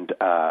 and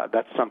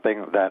that's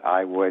something that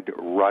I would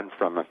run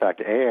from. In fact,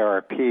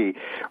 AARP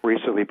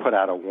recently put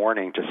out a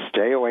warning to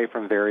stay away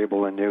from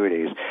variable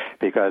annuities,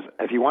 because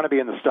if you want to be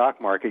in the stock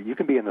market, you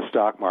can be in the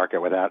stock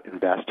market without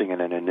investing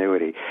in an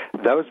annuity.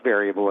 Those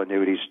variable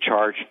annuities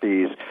charge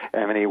fees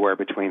anywhere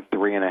between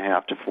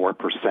 3.5% to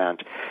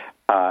 4%.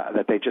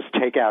 That they just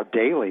take out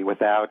daily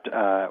without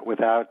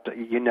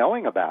you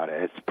knowing about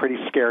it. It's pretty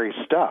scary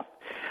stuff.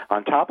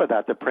 On top of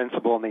that, the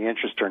principal and the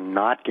interest are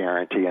not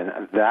guaranteed,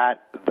 and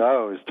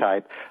those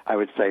type, I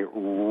would say,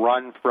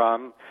 run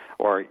from,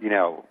 or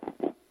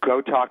go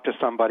talk to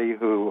somebody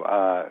who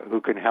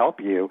can help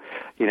you.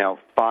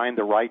 Find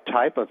the right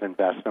type of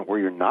investment where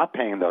you're not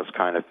paying those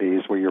kind of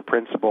fees, where your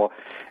principal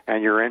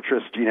and your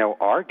interest,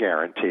 are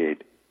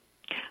guaranteed.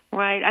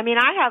 Right. I mean,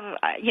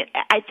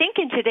 I think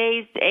in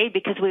today's age,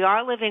 because we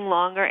are living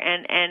longer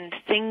and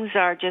things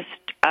are just,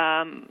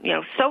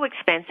 so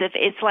expensive,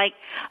 it's like,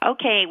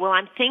 okay, well,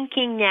 I'm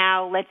thinking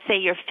now, let's say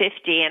you're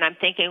 50, and I'm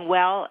thinking,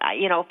 well,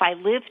 if I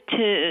live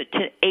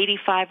to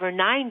 85 or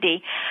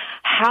 90,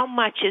 how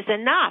much is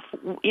enough?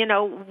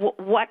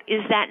 What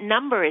is that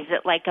number? Is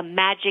it like a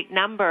magic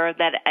number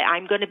that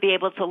I'm going to be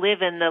able to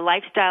live in the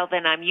lifestyle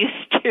that I'm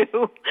used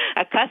to,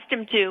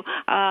 accustomed to,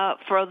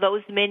 for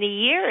those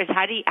many years?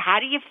 How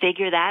do you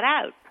figure that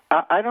out?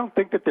 I don't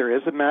think that there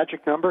is a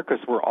magic number,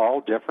 because we're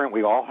all different.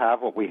 We all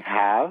have what we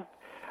have,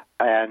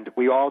 and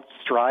we all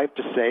strive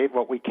to save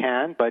what we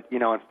can. But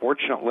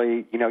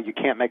unfortunately, you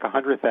can't make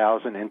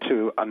 $100,000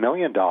 into $1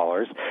 million.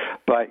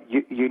 But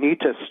you need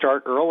to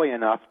start early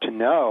enough to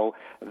know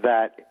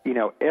that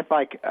if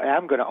I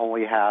am going to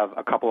only have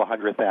a couple of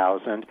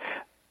 $100,000.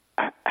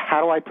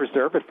 How do I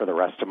preserve it for the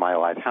rest of my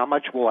life? How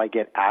much will I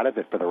get out of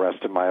it for the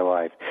rest of my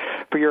life?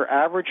 For your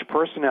average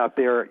person out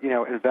there,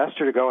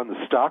 investor to go in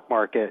the stock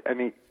market, I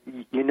mean,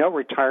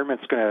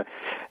 retirement's going to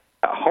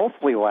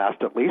hopefully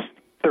last at least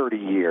 30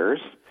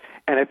 years.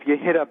 And if you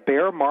hit a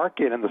bear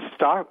market in the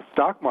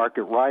stock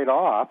market right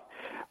off,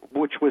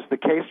 which was the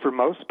case for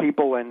most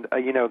people in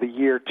the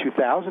year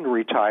 2000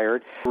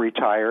 retired,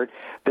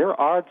 their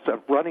odds of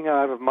running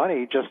out of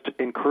money just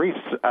increase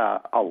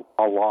a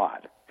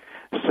lot.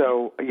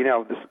 So,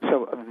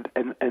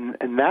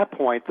 in that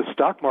point, the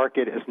stock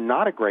market is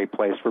not a great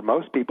place for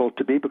most people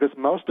to be, because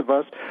most of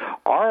us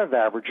are of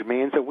average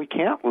means that we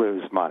can't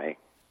lose money.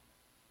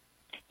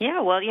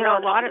 Yeah, well,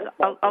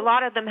 a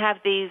lot of them have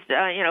these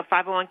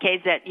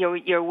 501ks that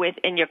you're with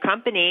in your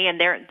company, and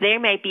they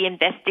may be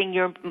investing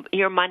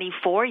your money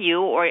for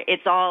you, or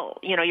it's all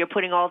you're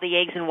putting all the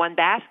eggs in one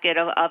basket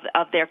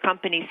of their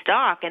company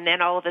stock, and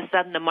then all of a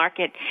sudden the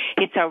market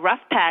hits a rough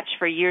patch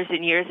for years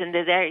and years, and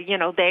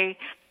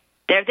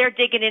they're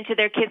digging into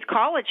their kids'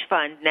 college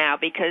fund now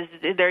because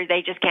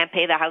they just can't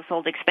pay the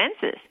household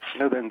expenses.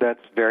 No, then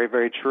that's very,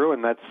 very true,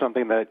 and that's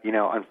something that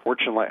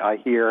unfortunately I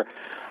hear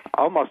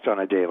almost on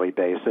a daily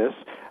basis.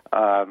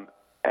 And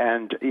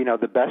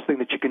the best thing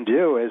that you can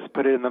do is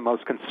put it in the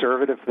most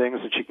conservative things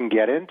that you can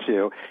get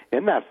into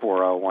in that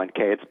 401k.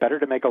 It's better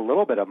to make a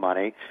little bit of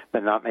money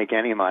than not make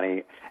any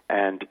money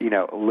and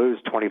lose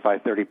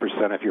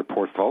 25-30% of your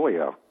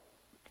portfolio.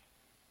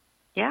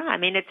 Yeah, I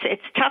mean,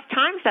 it's tough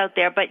times out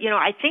there, but,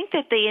 I think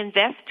that the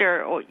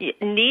investor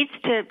needs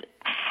to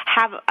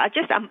have at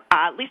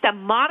least a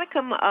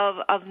modicum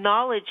of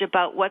knowledge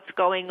about what's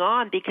going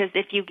on, because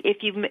if you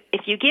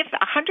give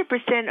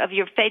 100% of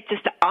your faith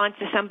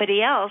onto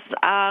somebody else,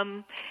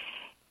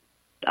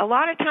 a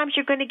lot of times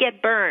you're going to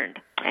get burned.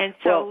 And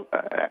so,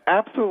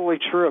 absolutely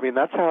true. I mean,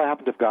 that's how I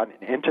happened to have gotten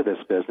into this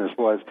business.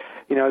 Was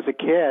as a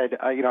kid,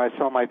 I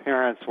saw my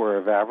parents were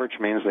of average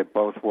means. They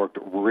both worked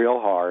real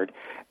hard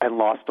and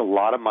lost a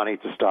lot of money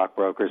to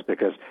stockbrokers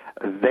because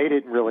they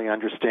didn't really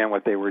understand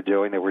what they were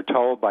doing. They were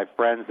told by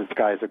friends, "This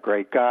guy's a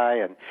great guy,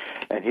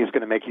 and he's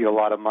going to make you a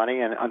lot of money."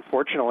 And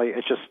unfortunately,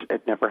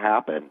 it never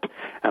happened.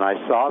 And I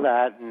saw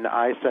that, and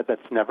I said,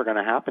 "That's never going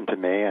to happen to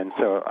me." And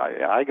so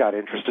I got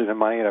interested in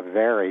money at a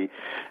very,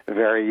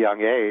 very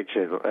young age.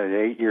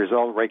 At 8 years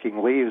old,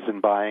 raking leaves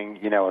and buying,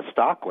 a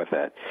stock with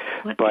it.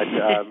 But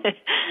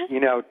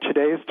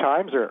today's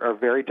times are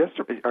very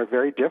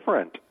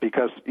different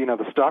because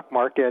the stock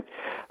market.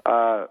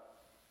 The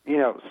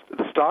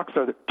stocks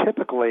are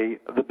typically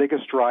the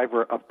biggest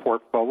driver of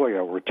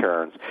portfolio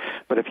returns.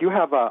 But if you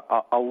have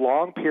a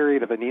long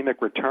period of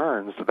anemic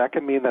returns, that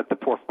can mean that the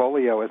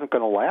portfolio isn't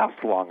going to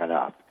last long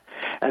enough.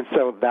 And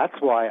so that's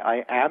why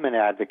I am an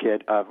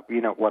advocate of,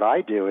 what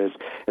I do is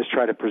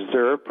try to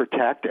preserve,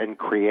 protect, and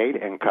create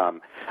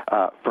income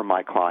for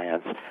my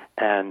clients.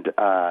 And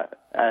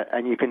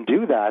you can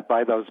do that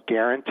by those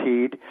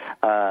guaranteed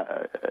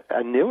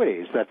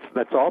annuities.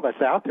 That's all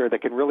that's out there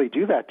that can really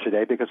do that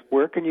today, because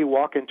where can you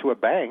walk into a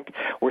bank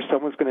where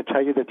someone's going to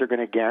tell you that they're going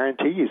to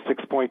guarantee you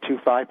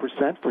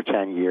 6.25% for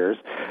 10 years,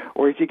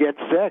 or if you get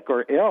sick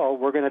or ill,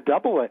 we're going to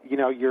double it,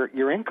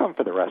 your income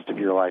for the rest of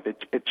your life.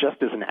 It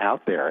just isn't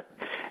out there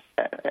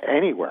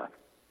anywhere.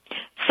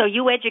 So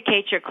you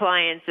educate your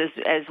clients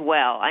as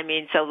well. I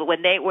mean, so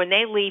when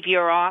they leave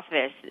your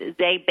office,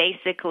 they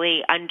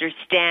basically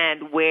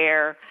understand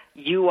where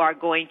you are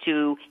going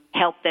to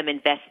help them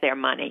invest their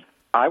money.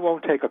 I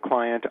won't take a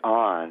client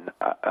on,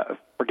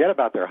 forget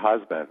about their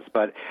husbands,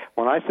 but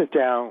when I sit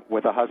down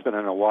with a husband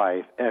and a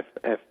wife,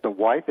 if the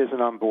wife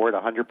isn't on board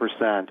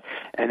 100%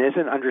 and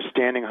isn't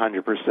understanding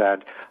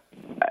 100%,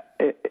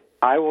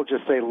 I will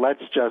just say,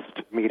 let's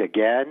just meet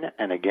again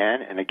and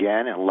again and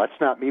again, and let's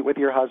not meet with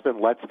your husband.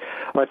 Let's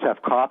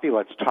have coffee.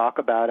 Let's talk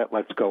about it.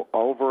 Let's go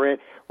over it.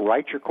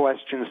 Write your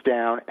questions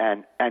down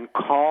and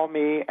call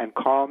me and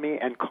call me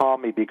and call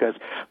me, because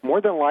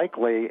more than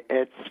likely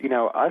it's,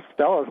 us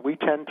fellas, we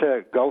tend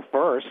to go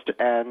first,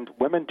 and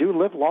women do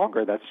live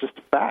longer. That's just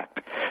a fact.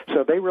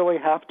 So they really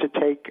have to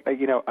take,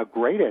 a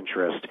great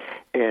interest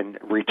in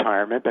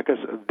retirement, because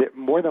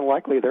more than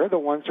likely they're the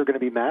ones who are going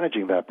to be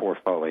managing that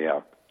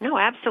portfolio. No,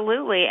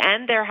 absolutely,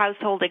 and their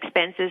household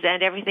expenses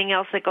and everything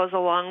else that goes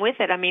along with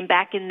it. I mean,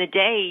 back in the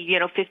day,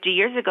 50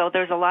 years ago,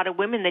 there was a lot of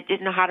women that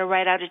didn't know how to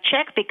write out a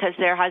check because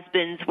their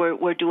husbands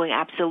were doing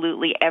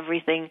absolutely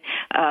everything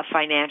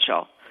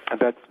financial.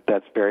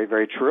 That's very,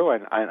 very true,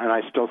 and I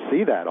still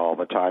see that all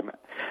the time.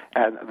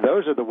 And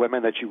those are the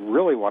women that you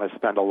really want to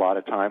spend a lot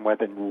of time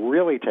with and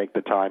really take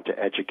the time to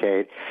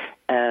educate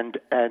and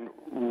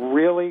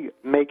really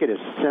make it as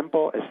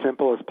simple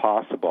as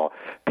possible.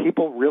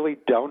 People really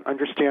don't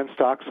understand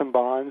stocks and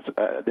bonds.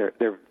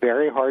 They're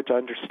very hard to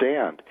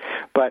understand.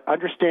 But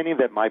understanding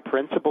that my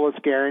principal is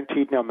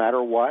guaranteed no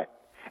matter what,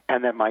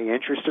 and that my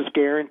interest is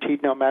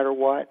guaranteed no matter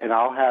what, and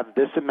I'll have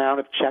this amount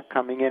of check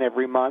coming in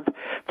every month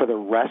for the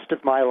rest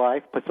of my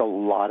life, puts a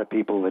lot of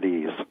people at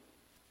ease.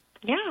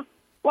 Yeah.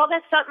 Well,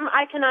 that's something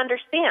I can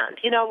understand.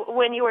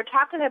 When you were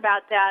talking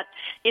about that,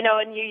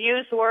 and you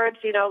use words,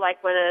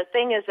 like when a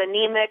thing is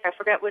anemic, I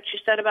forget what you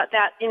said about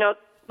that,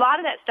 a lot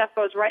of that stuff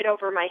goes right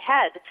over my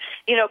head,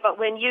 but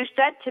when you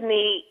said to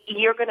me,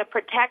 you're going to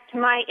protect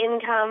my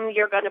income,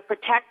 you're going to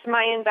protect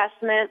my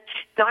investment,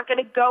 it's not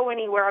going to go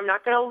anywhere, I'm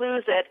not going to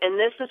lose it, and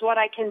this is what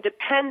I can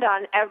depend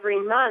on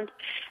every month,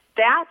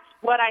 that's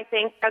what I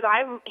think, because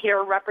I'm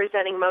here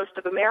representing most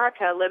of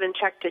America, living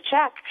check to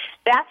check,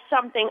 that's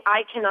something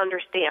I can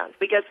understand,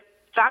 because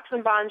stocks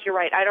and bonds, you're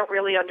right, I don't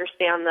really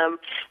understand them.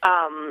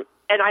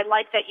 And I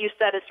like that you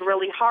said it's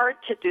really hard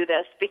to do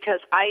this, because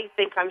I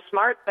think I'm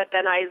smart, but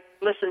then I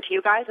listen to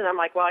you guys and I'm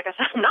like, well, I guess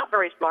I'm not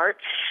very smart.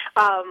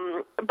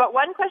 But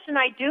one question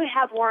I do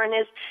have, Warren,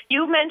 is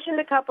you mentioned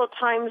a couple of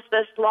times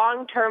this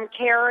long-term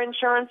care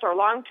insurance or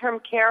long-term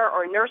care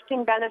or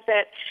nursing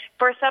benefit.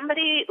 For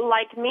somebody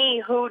like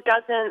me who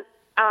hasn't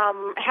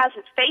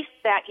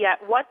faced that yet,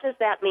 what does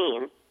that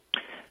mean?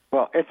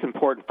 Well, it's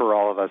important for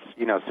all of us.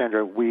 You know,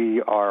 Sandra, we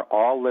are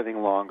all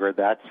living longer,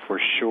 that's for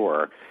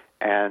sure.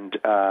 And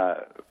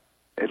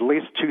at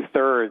least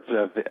two-thirds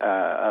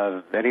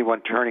of anyone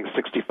turning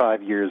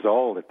 65 years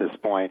old at this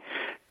point,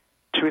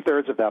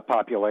 two-thirds of that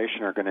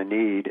population are going to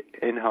need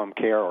in-home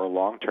care or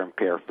long-term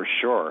care for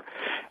sure.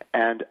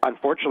 And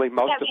unfortunately,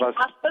 most of us...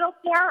 hospital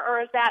care,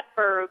 or is that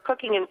for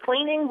cooking and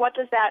cleaning? What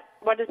does that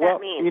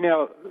mean? You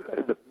know,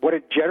 what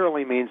it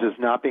generally means is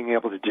not being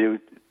able to do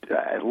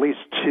at least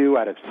 2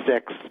 out of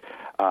 6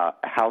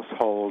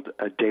 household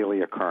daily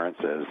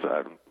occurrences.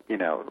 You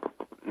know,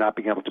 not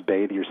being able to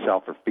bathe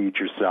yourself or feed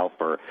yourself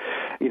or,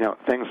 you know,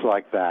 things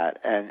like that.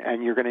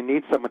 And you're going to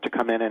need someone to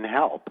come in and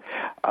help.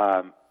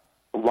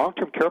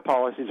 Long-term care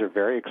policies are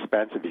very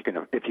expensive.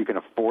 If you can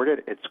afford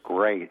it, it's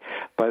great.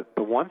 But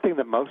the one thing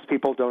that most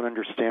people don't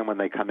understand when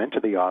they come into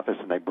the office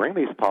and they bring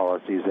these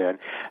policies in,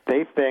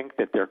 they think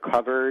that they're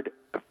covered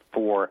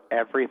for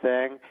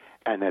everything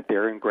and that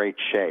they're in great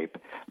shape.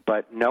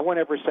 But no one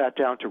ever sat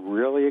down to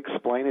really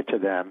explain it to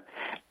them.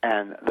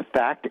 And the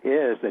fact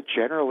is that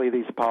generally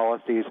these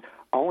policies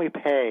only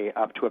pay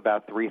up to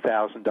about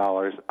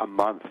 $3,000 a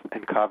month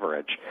in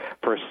coverage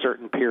for a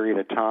certain period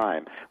of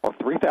time. Well,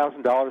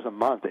 $3,000 a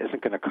month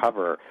isn't going to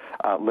cover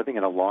living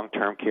in a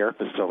long-term care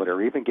facility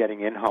or even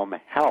getting in-home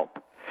help.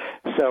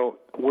 So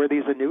where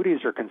these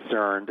annuities are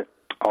concerned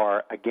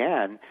are,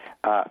 again,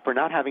 for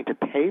not having to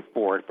pay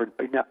for it, for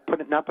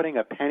not putting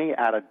a penny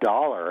out of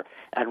dollar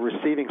and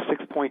receiving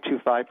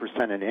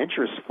 6.25% in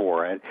interest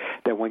for it,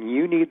 that when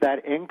you need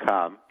that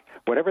income,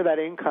 whatever that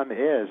income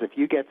is, if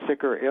you get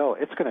sick or ill,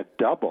 it's going to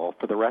double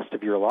for the rest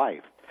of your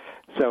life.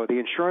 So the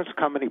insurance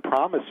company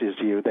promises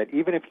you that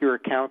even if your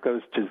account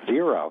goes to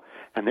zero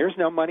and there's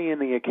no money in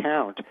the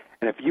account,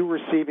 and if you're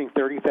receiving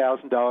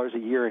 $30,000 a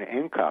year in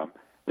income,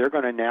 they're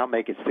going to now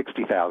make it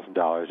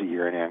 $60,000 a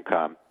year in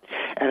income.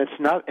 And it's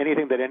not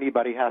anything that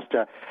anybody has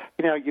to,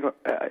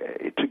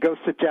 to go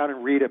sit down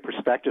and read a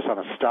prospectus on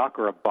a stock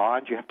or a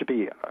bond. You have to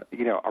be,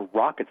 a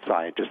rocket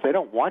scientist. They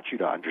don't want you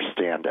to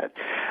understand it.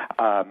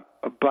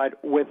 But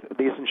with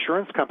these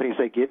insurance companies,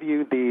 they give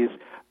you these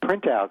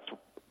printouts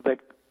that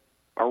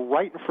are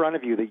right in front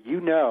of you that you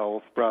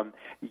know from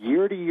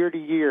year to year to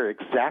year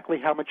exactly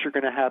how much you're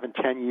going to have in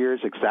 10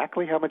 years,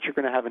 exactly how much you're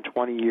going to have in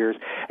 20 years,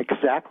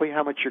 exactly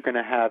how much you're going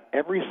to have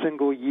every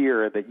single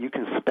year that you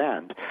can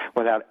spend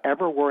without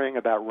ever worrying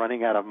about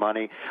running out of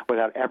money,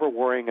 without ever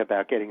worrying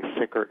about getting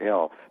sick or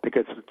ill,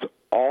 because it's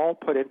all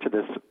put into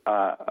this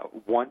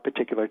one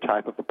particular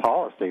type of a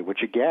policy,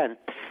 which, again,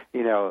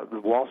 the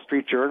Wall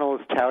Street Journal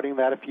is touting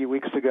that a few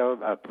weeks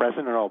ago.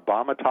 President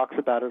Obama talks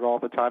about it all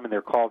the time, and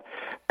they're called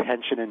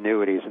pension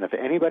annuities. And if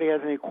anybody has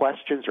any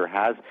questions or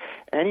has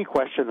any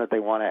question that they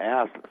want to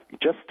ask,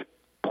 just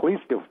please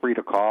feel free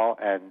to call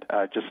and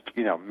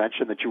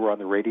mention that you were on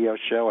the radio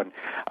show, and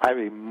I'd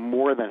be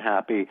more than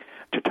happy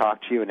to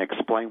talk to you and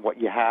explain what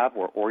you have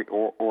or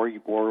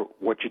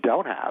what you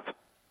don't have.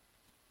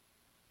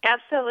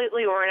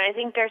 Absolutely, Warren. I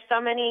think there's so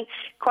many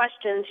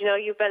questions.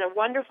 You've been a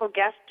wonderful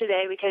guest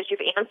today because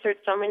you've answered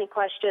so many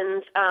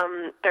questions.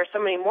 There's so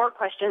many more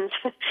questions,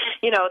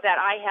 that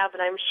I have,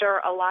 and I'm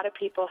sure a lot of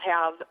people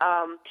have.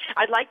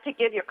 I'd like to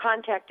give your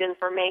contact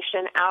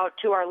information out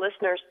to our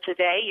listeners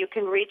today. You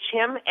can reach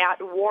him at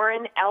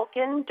Warren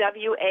Elkin,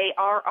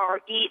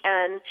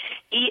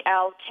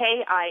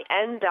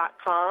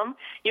 WarrenElkin.com.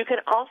 You can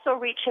also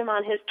reach him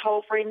on his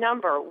toll-free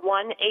number,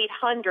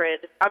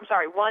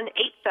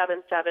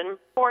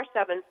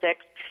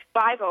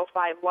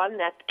 1-877-476-5051.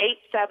 That's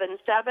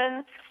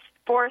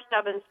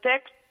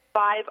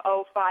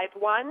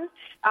 877-476-5051.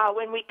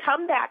 When we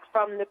come back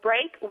from the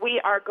break, we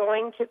are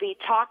going to be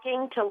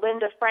talking to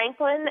Linda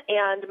Franklin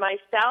and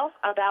myself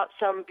about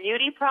some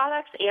beauty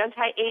products,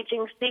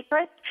 anti-aging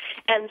secrets,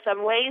 and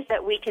some ways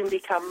that we can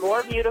become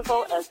more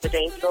beautiful as the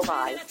days go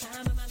by.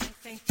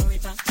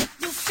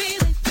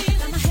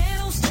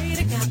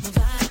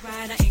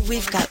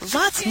 We've got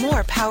lots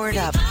more Powered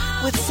Up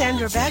with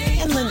Sandra Beck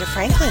and Linda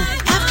Franklin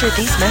after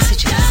these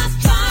messages.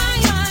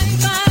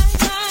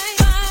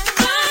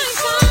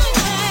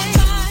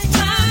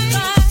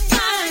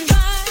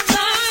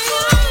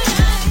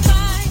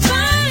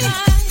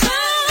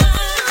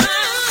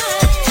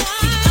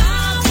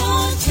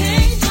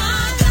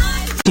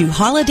 Do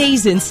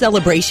holidays and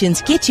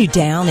celebrations get you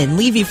down and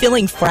leave you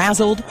feeling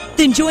frazzled?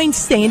 Then join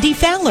Sandy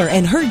Fowler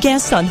and her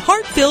guests on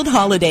Heart-Filled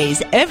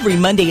Holidays every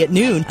Monday at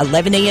noon,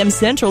 11 a.m.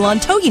 Central on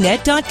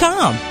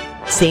TogiNet.com.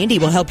 Sandy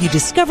will help you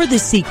discover the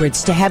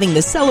secrets to having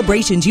the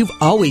celebrations you've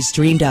always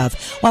dreamed of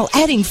while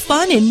adding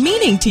fun and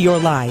meaning to your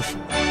life.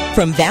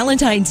 From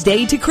Valentine's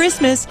Day to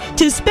Christmas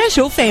to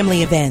special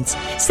family events,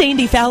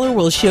 Sandy Fowler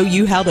will show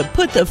you how to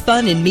put the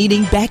fun in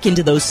meeting back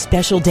into those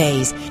special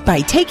days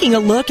by taking a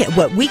look at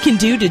what we can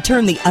do to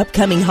turn the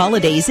upcoming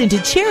holidays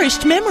into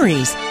cherished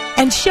memories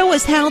and show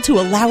us how to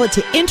allow it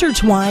to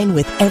intertwine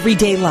with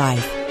everyday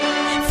life.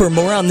 For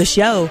more on the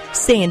show,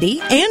 Sandy,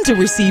 and to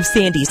receive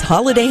Sandy's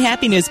Holiday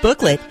Happiness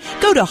booklet,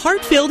 go to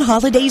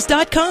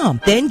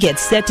heartfilledholidays.com. Then get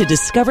set to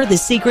discover the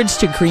secrets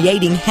to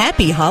creating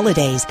happy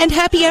holidays and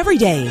happy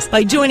everydays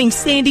by joining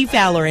Sandy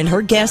Fowler and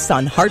her guests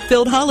on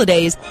Heartfilled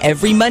Holidays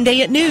every Monday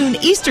at noon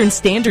Eastern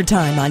Standard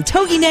Time on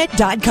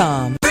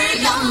TogiNet.com.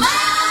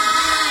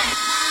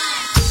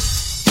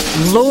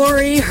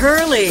 Lori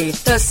Hurley,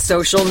 the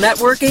social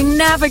networking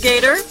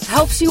navigator,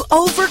 helps you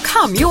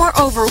overcome your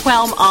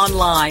overwhelm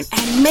online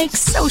and make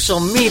social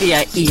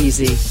media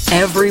easy.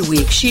 Every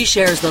week, she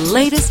shares the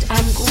latest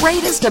and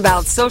greatest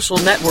about social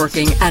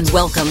networking and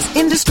welcomes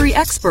industry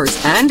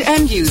experts and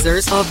end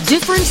users of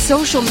different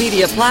social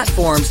media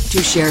platforms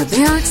to share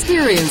their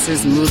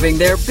experiences moving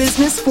their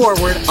business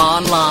forward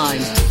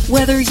online.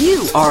 Whether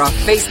you are a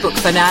Facebook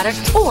fanatic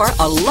or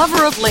a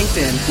lover of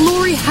LinkedIn,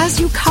 Lori has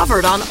you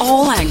covered on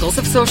all angles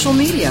of social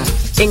media,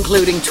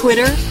 including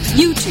Twitter,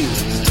 YouTube,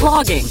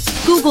 blogging,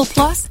 Google+,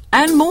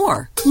 and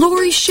more.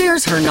 Lori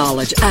shares her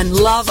knowledge and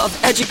love of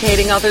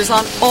educating others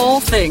on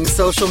all things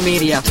social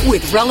media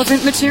with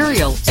relevant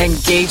material,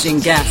 engaging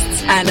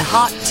guests, and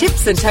hot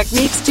tips and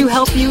techniques to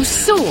help you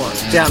soar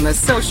down the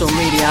social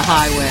media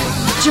highway.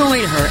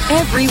 Join her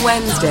every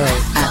Wednesday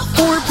at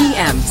 4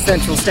 p.m.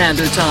 Central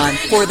Standard Time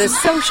for the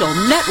Social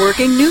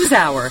Networking News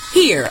Hour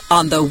here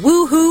on the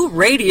Woohoo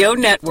Radio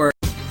Network.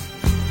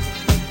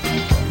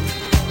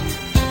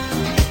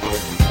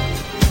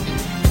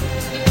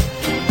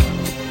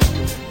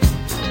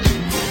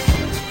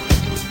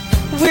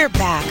 We're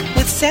back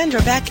with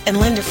Sandra Beck and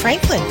Linda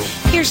Franklin.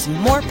 Here's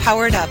more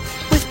Powered Up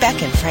with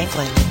Beck and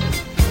Franklin.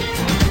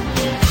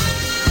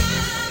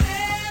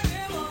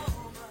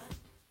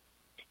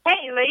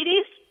 Hey,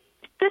 ladies.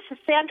 This is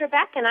Sandra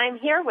Beck, and I'm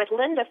here with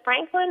Linda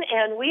Franklin,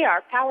 and we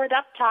are Powered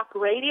Up Talk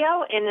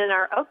Radio. And in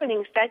our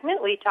opening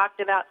segment, we talked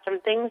about some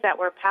things that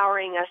were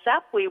powering us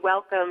up. We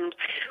welcomed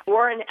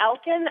Warren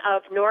Elkin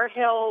of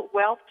Norhill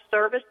Wealth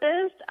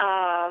Services.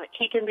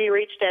 He can be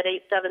reached at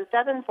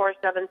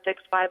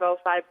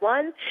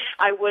 877-476-5051.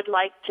 I would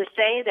like to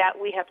say that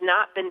we have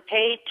not been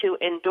paid to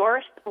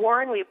endorse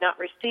Warren. We've not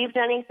received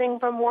anything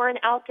from Warren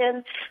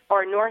Elkin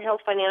or Norhill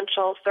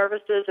Financial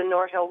Services and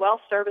Norhill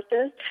Wealth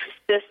Services.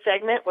 This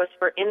segment was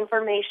for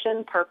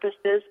information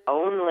purposes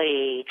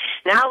only.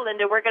 Now,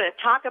 Linda, we're going to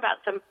talk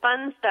about some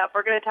fun stuff.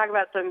 We're going to talk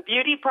about some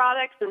beauty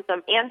products and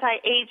some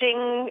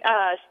anti-aging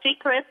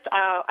secrets.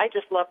 I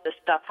just love this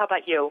stuff. How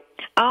about you?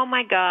 Oh,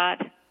 my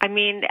God. I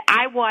mean,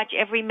 I watch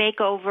every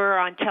makeover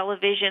on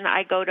television.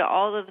 I go to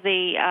all of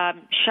the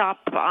shop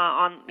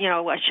on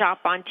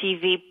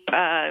TV,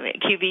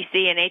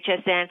 QVC and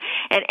HSN,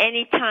 and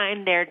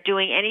anytime they're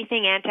doing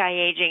anything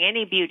anti-aging,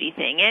 any beauty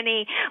thing,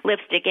 any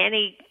lipstick,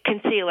 any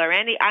concealer,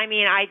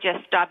 I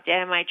just stop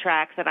dead in my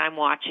tracks and I'm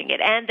watching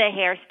it. And the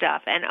hair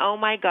stuff. And oh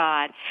my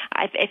God,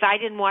 if I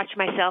didn't watch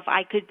myself,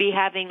 I could be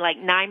having like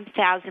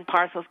 9,000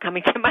 parcels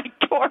coming to my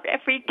door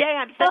every day.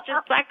 I'm such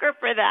a sucker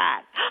for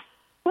that.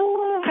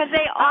 Because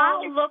they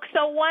all look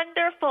so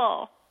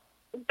wonderful.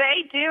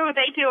 They do.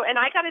 And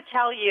I got to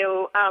tell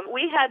you,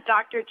 we had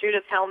Dr.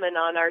 Judith Hellman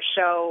on our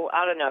show,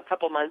 I don't know, a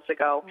couple months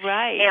ago.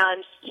 Right.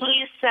 And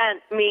he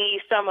sent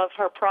me some of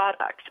her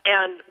products.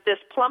 And this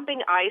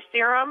plumping eye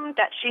serum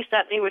that she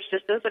sent me, which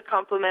just is a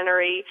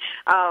complimentary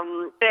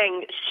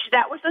thing,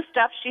 that was the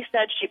stuff she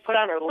said she put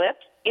on her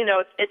lips. You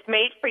know, it's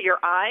made for your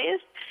eyes.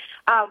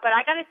 But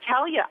I got to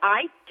tell you,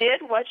 I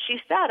did what she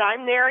said.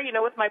 I'm there,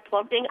 with my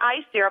plumping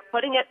eye syrup,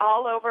 putting it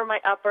all over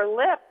my upper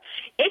lip.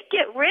 It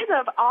get rid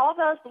of all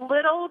those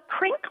little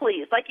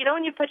crinklies. Like,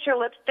 when you put your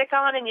lipstick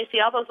on and you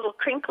see all those little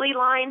crinkly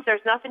lines,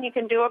 there's nothing you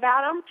can do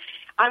about them.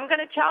 I'm going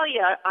to tell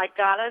you, I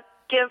got to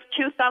give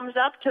 2 thumbs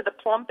up to the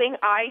plumping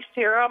eye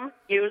serum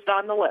used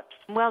on the lips.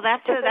 Well,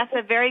 that's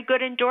a very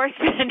good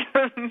endorsement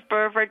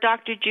for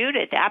Dr.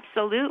 Judith.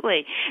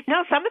 Absolutely.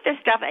 No, some of this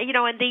stuff,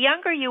 and the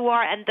younger you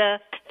are and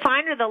the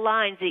finer the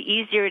lines, the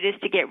easier it is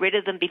to get rid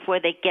of them before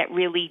they get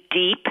really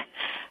deep.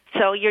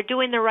 So you're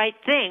doing the right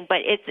thing,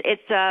 but it's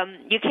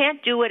you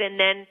can't do it and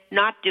then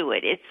not do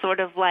it. It's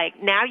sort of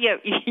like now you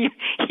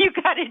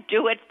got to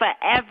do it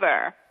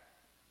forever.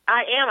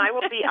 I am. I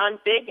will be on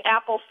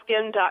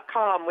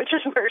BigAppleSkin.com, which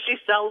is where she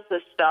sells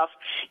this stuff,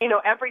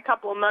 every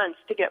couple of months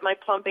to get my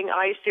plumping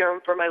eye serum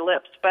for my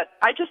lips. But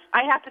I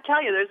have to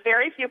tell you, there's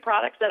very few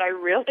products that I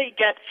really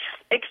get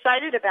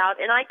excited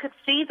about, and I could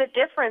see the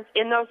difference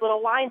in those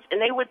little lines,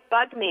 and they would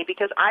bug me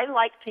because I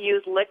like to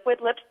use liquid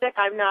lipstick.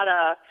 I'm not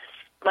a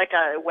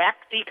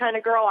waxy kind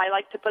of girl. I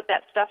like to put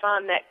that stuff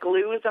on that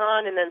glues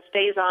on and then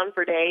stays on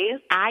for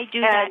days. I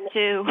do that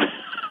too.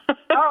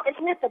 Oh,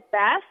 isn't it the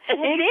best?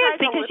 It is,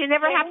 because you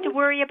never have to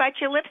worry about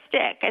your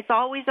lipstick. It's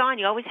always on.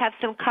 You always have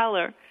some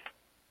color.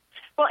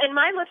 Well, and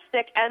my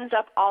lipstick ends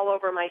up all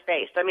over my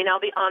face. I mean, I'll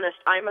be honest,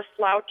 I'm a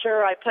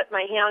sloucher. I put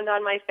my hand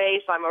on my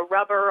face. I'm a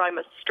rubber. I'm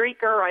a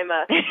streaker. I'm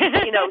a,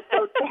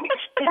 so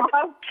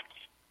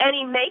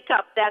any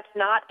makeup that's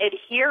not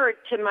adhered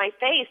to my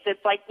face.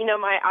 It's like,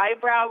 my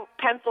eyebrow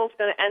pencil's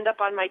going to end up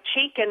on my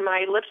cheek and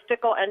my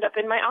lipstick will end up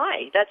in my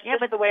eye. That's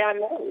just the way I'm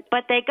made.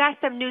 But they got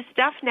some new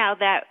stuff now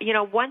that,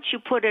 once you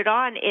put it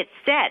on, it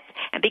sets.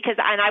 And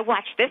I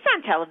watched this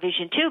on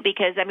television too,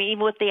 because,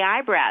 even with the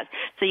eyebrows.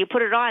 So you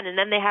put it on and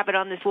then they have it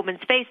on this woman's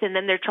face and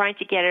then they're trying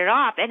to get it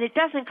off and it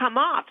doesn't come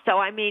off. So,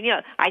 I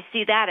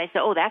see that. I say,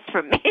 oh, that's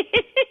for me.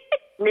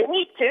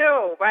 Me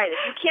too, right. If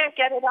you can't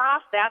get it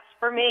off, that's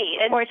for me.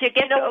 And, or if you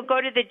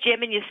go to the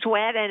gym and you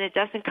sweat and it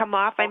doesn't come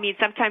off.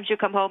 Sometimes you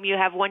come home, you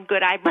have one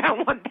good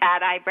eyebrow, one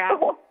bad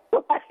eyebrow.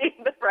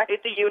 Right,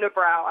 the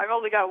unibrow. I've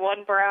only got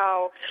one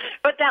brow.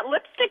 But that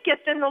lipstick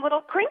gets in the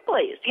little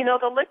crinklies.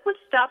 The liquid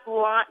stuff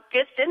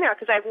gets in there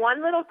because I have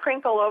one little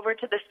crinkle over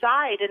to the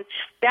side, and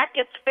that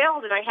gets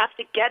filled, and I have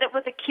to get it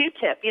with a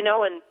Q-tip,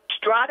 and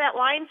draw that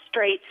line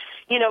straight,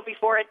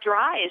 before it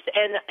dries.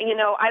 And,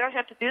 I don't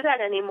have to do that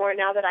anymore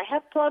now that I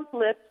have plump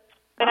lips.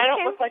 And I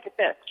don't look like a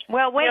bitch.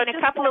 Well, wait, in a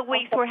couple of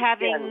weeks we're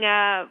having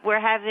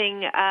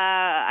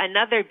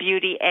another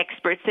beauty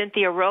expert,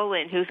 Cynthia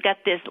Rowland, who's got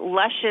this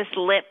luscious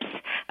lips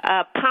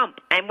pump.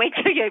 And wait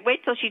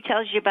till she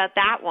tells you about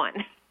that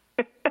one.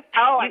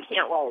 Oh, I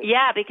can't wait.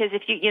 Yeah, because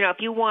if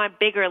you want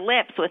bigger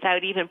lips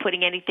without even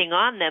putting anything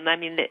on them,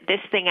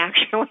 this thing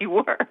actually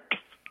works.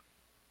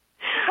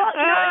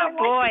 Well,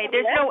 boy,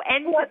 there's no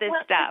end to this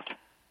stuff.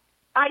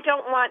 I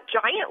don't want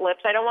giant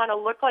lips. I don't want to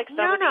look like some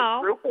of these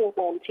groupies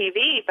on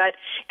TV. But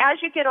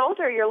as you get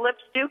older, your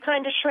lips do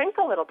kind of shrink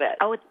a little bit.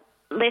 Oh,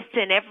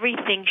 listen,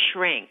 everything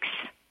shrinks.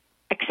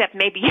 Except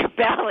maybe your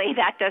belly.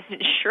 That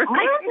doesn't shrink.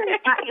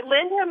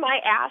 Linda, my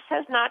ass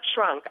has not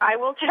shrunk. I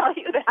will tell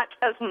you that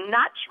has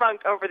not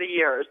shrunk over the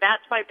years.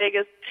 That's my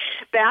biggest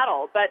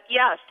battle. But,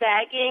 yeah,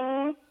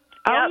 sagging...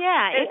 Oh,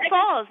 yeah, it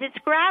falls. It's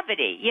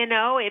gravity,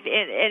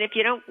 if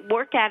you don't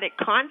work at it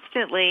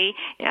constantly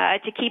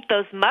to keep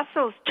those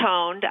muscles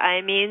toned,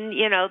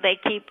 they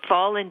keep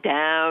falling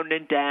down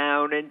and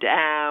down and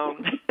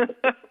down.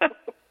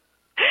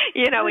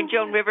 And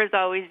Joan Rivers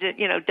always,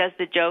 does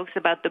the jokes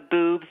about the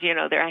boobs,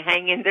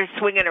 they're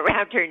swinging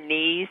around her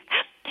knees.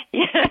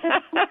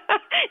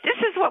 This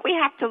is what we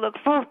have to look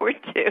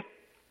forward to.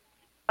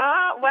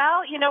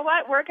 Well, you know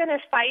what? We're going to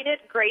fight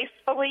it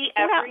gracefully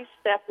every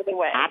step of the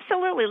way.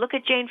 Absolutely. Look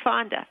at Jane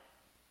Fonda.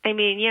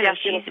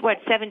 She's,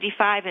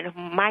 75, and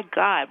my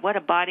God, what a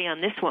body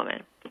on this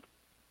woman.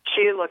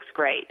 She looks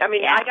great. I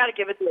got to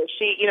give it to her.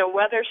 She,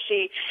 whether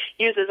she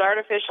uses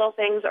artificial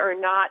things or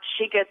not,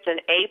 she gets an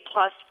A+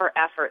 for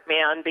effort,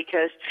 man,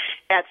 because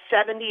at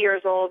 70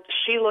 years old,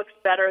 she looks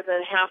better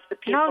than half the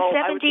people. No,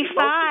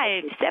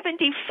 75.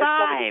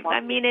 75.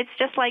 It's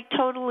just like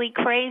totally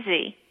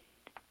crazy.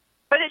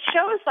 But it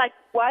shows,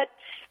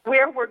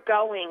 where we're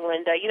going,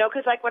 Linda.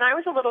 Because, when I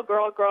was a little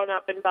girl growing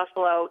up in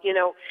Buffalo,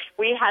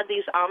 we had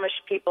these Amish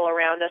people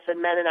around us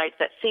and Mennonites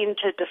that seemed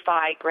to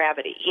defy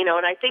gravity,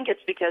 and I think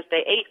it's because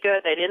they ate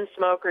good, they didn't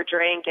smoke or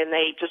drink, and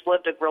they just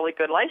lived a really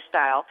good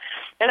lifestyle.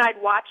 And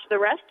I'd watch the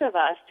rest of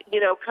us,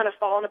 kind of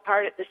falling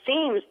apart at the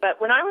seams.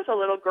 But when I was a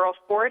little girl,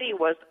 40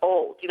 was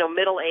old,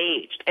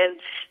 middle-aged. And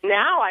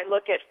now I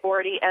look at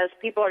 40 as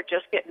people are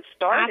just getting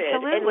started.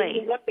 Absolutely. And when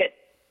you look at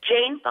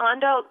Jane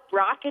Fonda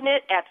rocking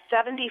it at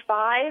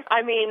 75.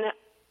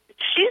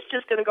 She's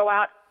just going to go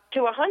out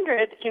to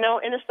 100, in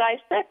a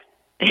size 6.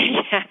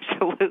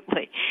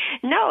 Absolutely.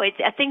 No,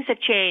 things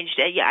have changed.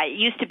 It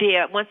used to be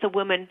once a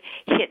woman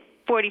hit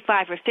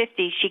 45 or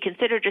 50, she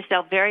considered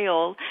herself very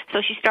old,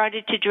 so she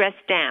started to dress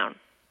down.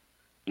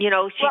 She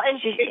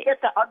get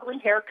the ugly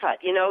haircut,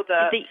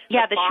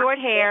 the short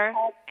hair.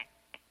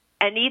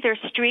 And either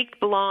streaked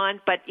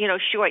blonde, but,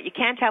 short. You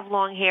can't have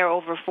long hair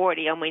over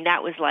 40.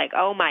 That was like,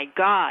 oh, my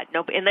God.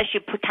 No, unless you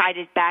tied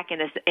it back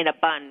in a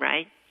bun,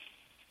 right?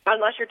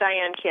 Unless you're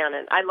Diane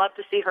Cannon. I love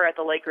to see her at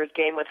the Lakers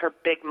game with her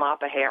big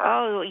mop of hair.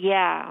 Oh,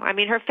 yeah.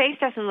 Her face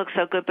doesn't look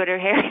so good, but her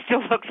hair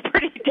still looks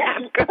pretty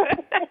damn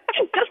good.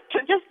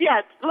 just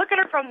look at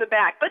her from the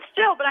back. But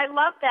I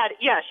love that.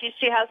 Yeah,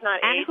 she has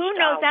not aged. And who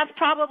knows, that's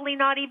probably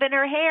not even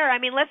her hair.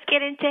 Let's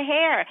get into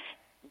hair.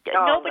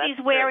 Nobody's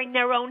wearing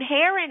their own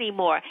hair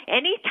anymore.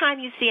 Anytime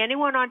you see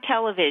anyone on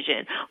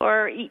television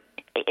or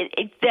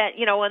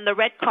on the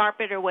red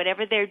carpet or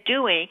whatever they're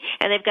doing,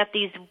 and they've got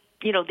these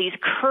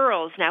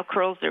curls, now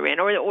curls are in,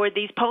 or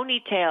these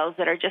ponytails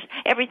that are just,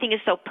 everything is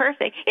so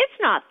perfect. It's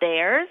not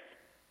theirs.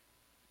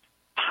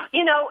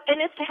 And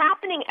it's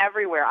happening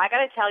everywhere. I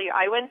got to tell you,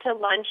 I went to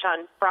lunch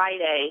on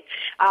Friday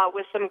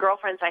with some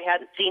girlfriends I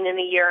hadn't seen in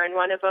a year, and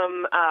one of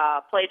them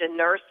played a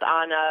nurse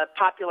on a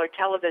popular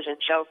television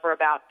show for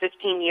about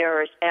 15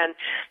 years, and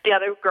the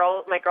other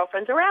girl, my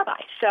girlfriend's a rabbi.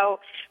 So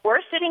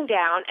we're sitting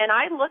down, and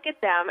I look at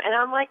them, and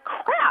I'm like,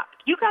 crap,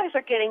 you guys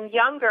are getting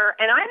younger,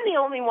 and I'm the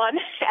only one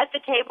at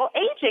the table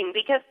aging,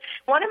 because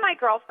one of my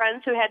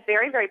girlfriends who had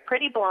very, very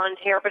pretty blonde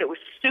hair, but it was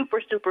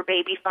super, super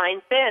baby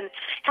fine thin,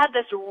 had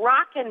this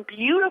rockin'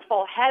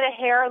 beautiful head of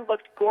hair,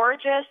 looked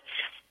gorgeous.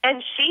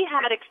 and she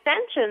had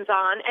extensions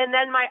on. And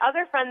then my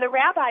other friend, the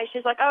rabbi,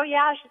 she's like, oh,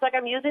 yeah, she's like,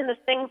 I'm using this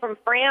thing from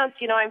France.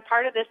 You know, I'm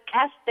part of this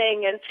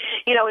testing, and,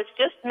 you know, it's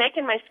just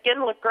making my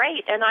skin look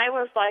great. And I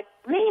was like,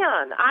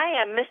 man,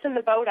 I am missing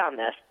the boat on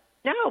this.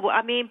 No,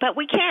 I mean, but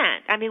we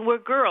can't. I mean, we're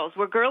girls.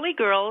 We're girly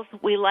girls.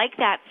 We like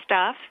that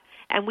stuff.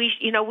 And we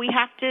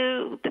have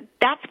to,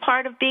 that's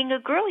part of being a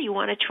girl. You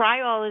want to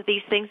try all of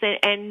these things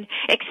and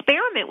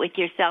experiment with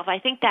yourself. I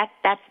think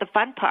that's the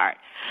fun part.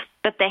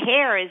 But the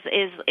hair is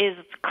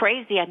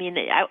crazy. I mean,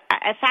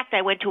 in fact,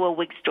 I went to a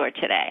wig store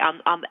today.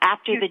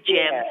 After the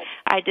gym,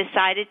 I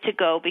decided to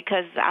go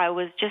because I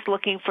was just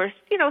looking for,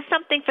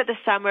 something for the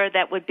summer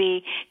that would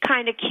be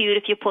kind of cute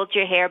if you pulled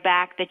your hair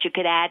back that you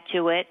could add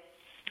to it.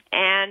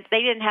 And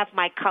they didn't have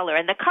my color,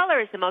 and the color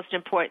is the most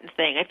important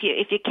thing. If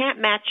you can't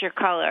match your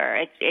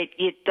color,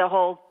 the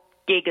whole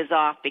gig is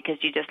off because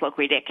you just look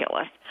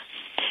ridiculous.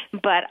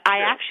 But I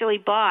actually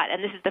bought,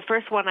 and this is the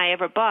first one I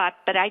ever bought,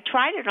 but I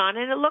tried it on,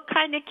 and it looked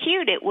kind of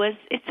cute.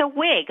 It's a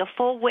wig, a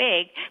full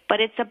wig,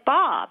 but it's a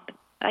bob,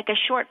 like a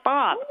short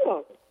bob.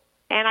 Ooh.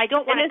 And I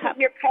don't want to. And is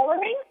it your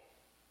coloring?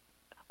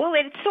 Well,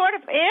 it's sort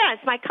of,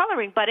 it's my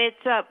coloring, but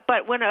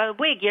but when a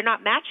wig, you're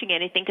not matching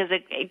anything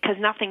because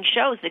nothing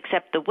shows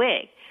except the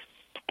wig.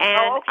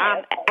 And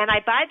and I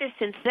buy the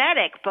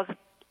synthetic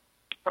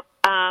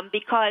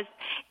because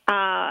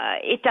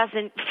it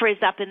doesn't frizz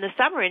up in the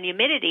summer in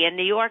humidity. In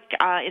New York,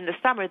 in the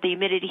summer, the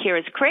humidity here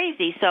is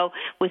crazy. So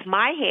with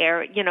my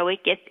hair,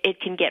 it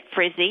can get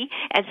frizzy,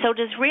 and so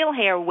does real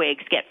hair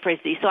wigs get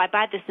frizzy. So I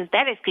buy the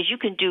synthetics because you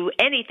can do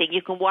anything.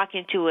 You can walk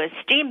into a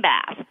steam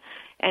bath,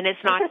 and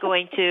it's not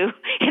going to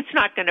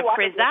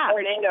frizz up.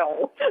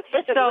 Tornado.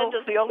 So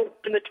Linda's the only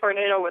in the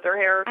tornado with her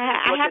hair.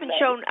 I haven't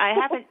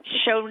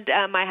shown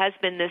my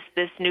husband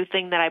this new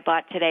thing that I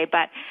bought today,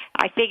 but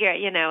I figure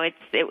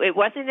it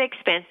wasn't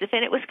expensive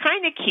and it was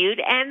kind of cute,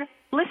 and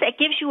listen, it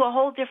gives you a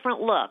whole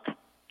different look.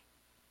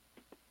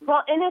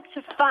 Well, and it's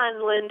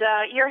fun,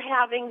 Linda. You're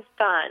having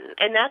fun.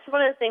 And that's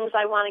one of the things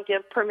I want to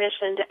give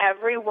permission to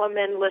every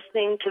woman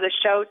listening to the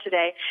show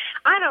today.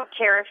 I don't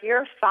care if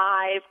you're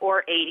 5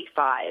 or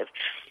 85.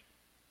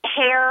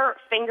 Hair,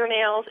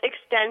 fingernails,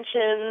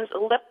 extensions,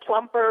 lip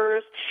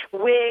plumpers,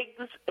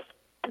 wigs,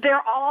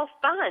 they're all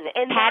fun.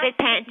 And padded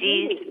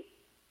panties.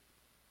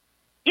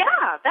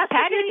 Yeah, that's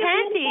padded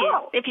panties.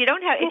 If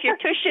your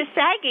tush is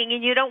sagging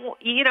and you don't,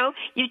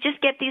 you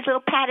just get these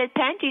little padded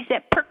panties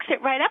that perks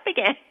it right up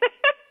again.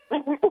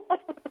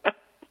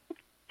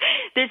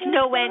 There's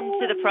no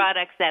end to the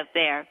products out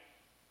there.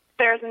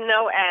 There's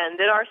no end.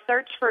 And our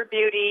search for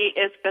beauty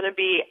is going to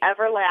be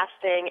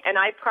everlasting. And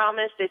I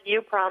promise, if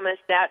you promise,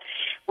 that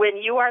when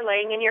you are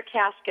laying in your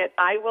casket,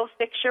 I will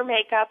fix your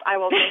makeup, I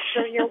will make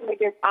sure your wig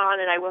is on,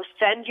 and I will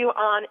send you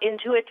on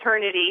into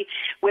eternity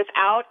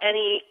without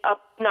any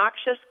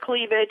obnoxious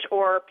cleavage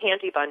or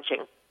panty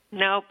bunching.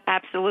 No,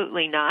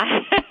 absolutely not.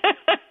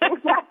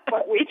 That's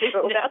what we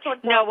do. That's what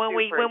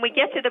when we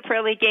get to the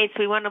pearly gates,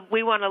 we want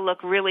to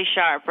look really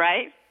sharp,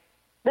 right?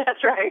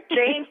 That's right.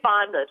 Jane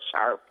Fonda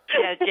sharp.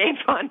 Yeah, Jane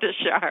Fonda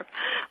sharp.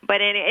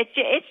 But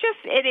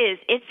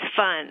it's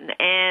fun,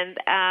 and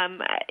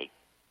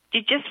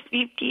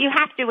you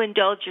have to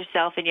indulge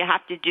yourself, and you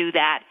have to do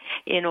that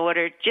in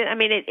order.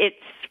 It's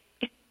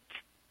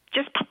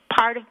just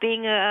part of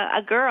being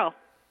a girl.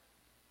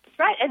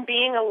 Right, and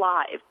being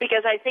alive,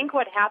 because I think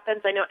what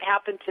happens, I know it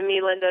happened to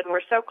me, Linda, and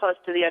we're so close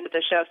to the end of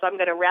the show, so I'm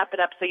going to wrap it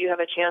up so you have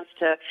a chance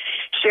to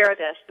share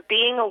this.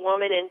 Being a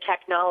woman in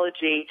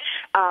technology,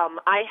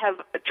 I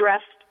have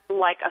dressed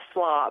like a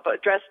slob,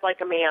 dressed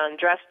like a man,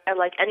 dressed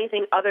like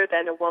anything other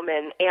than a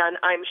woman, and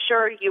I'm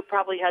sure you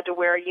probably had to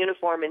wear a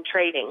uniform in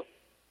trading.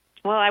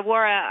 Well, I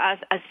wore a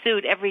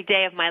suit every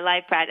day of my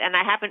life, Brad, and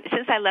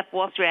since I left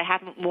Wall Street, I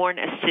haven't worn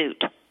a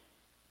suit.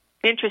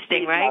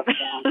 Interesting, right?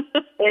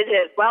 It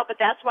is. Well, but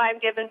that's why I'm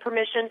giving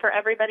permission for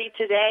everybody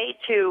today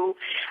to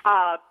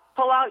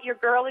pull out your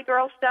girly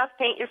girl stuff,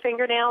 paint your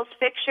fingernails,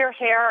 fix your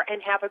hair,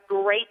 and have a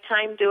great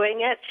time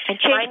doing it. And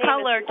change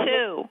color,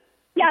 too.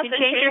 Yes, you can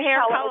change your hair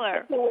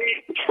color.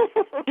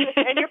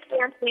 And your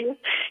panties,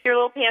 your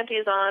little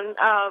panties on.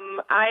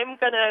 I'm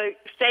going to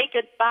say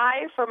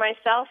goodbye for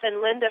myself and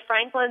Linda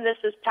Franklin. This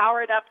is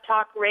Powered Up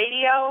Talk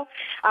Radio.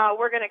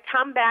 We're going to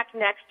come back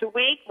next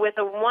week with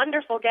a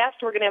wonderful guest.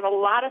 We're going to have a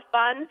lot of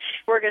fun.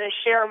 We're going to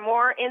share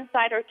more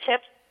insider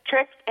tips,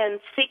 tricks,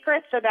 and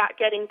secrets about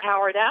getting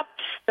powered up.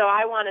 So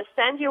I want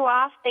to send you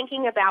off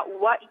thinking about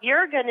what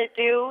you're going to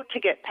do to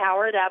get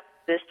powered up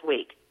this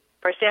week.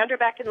 For Sandra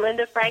Beck and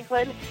Linda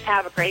Franklin,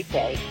 have a great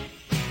day.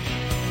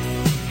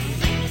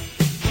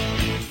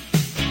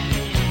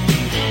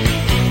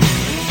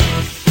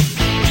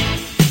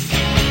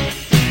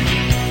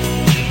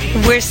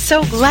 We're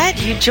so glad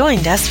you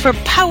joined us for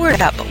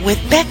Powered Up with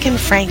Beck and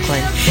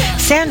Franklin.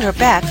 Sandra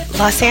Beck,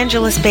 Los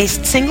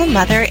Angeles-based single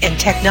mother and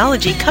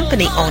technology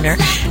company owner,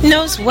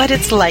 knows what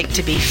it's like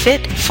to be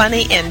fit,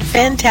 funny, and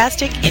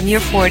fantastic in your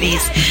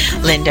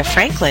 40s. Linda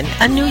Franklin,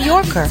 a New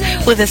Yorker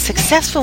with a successful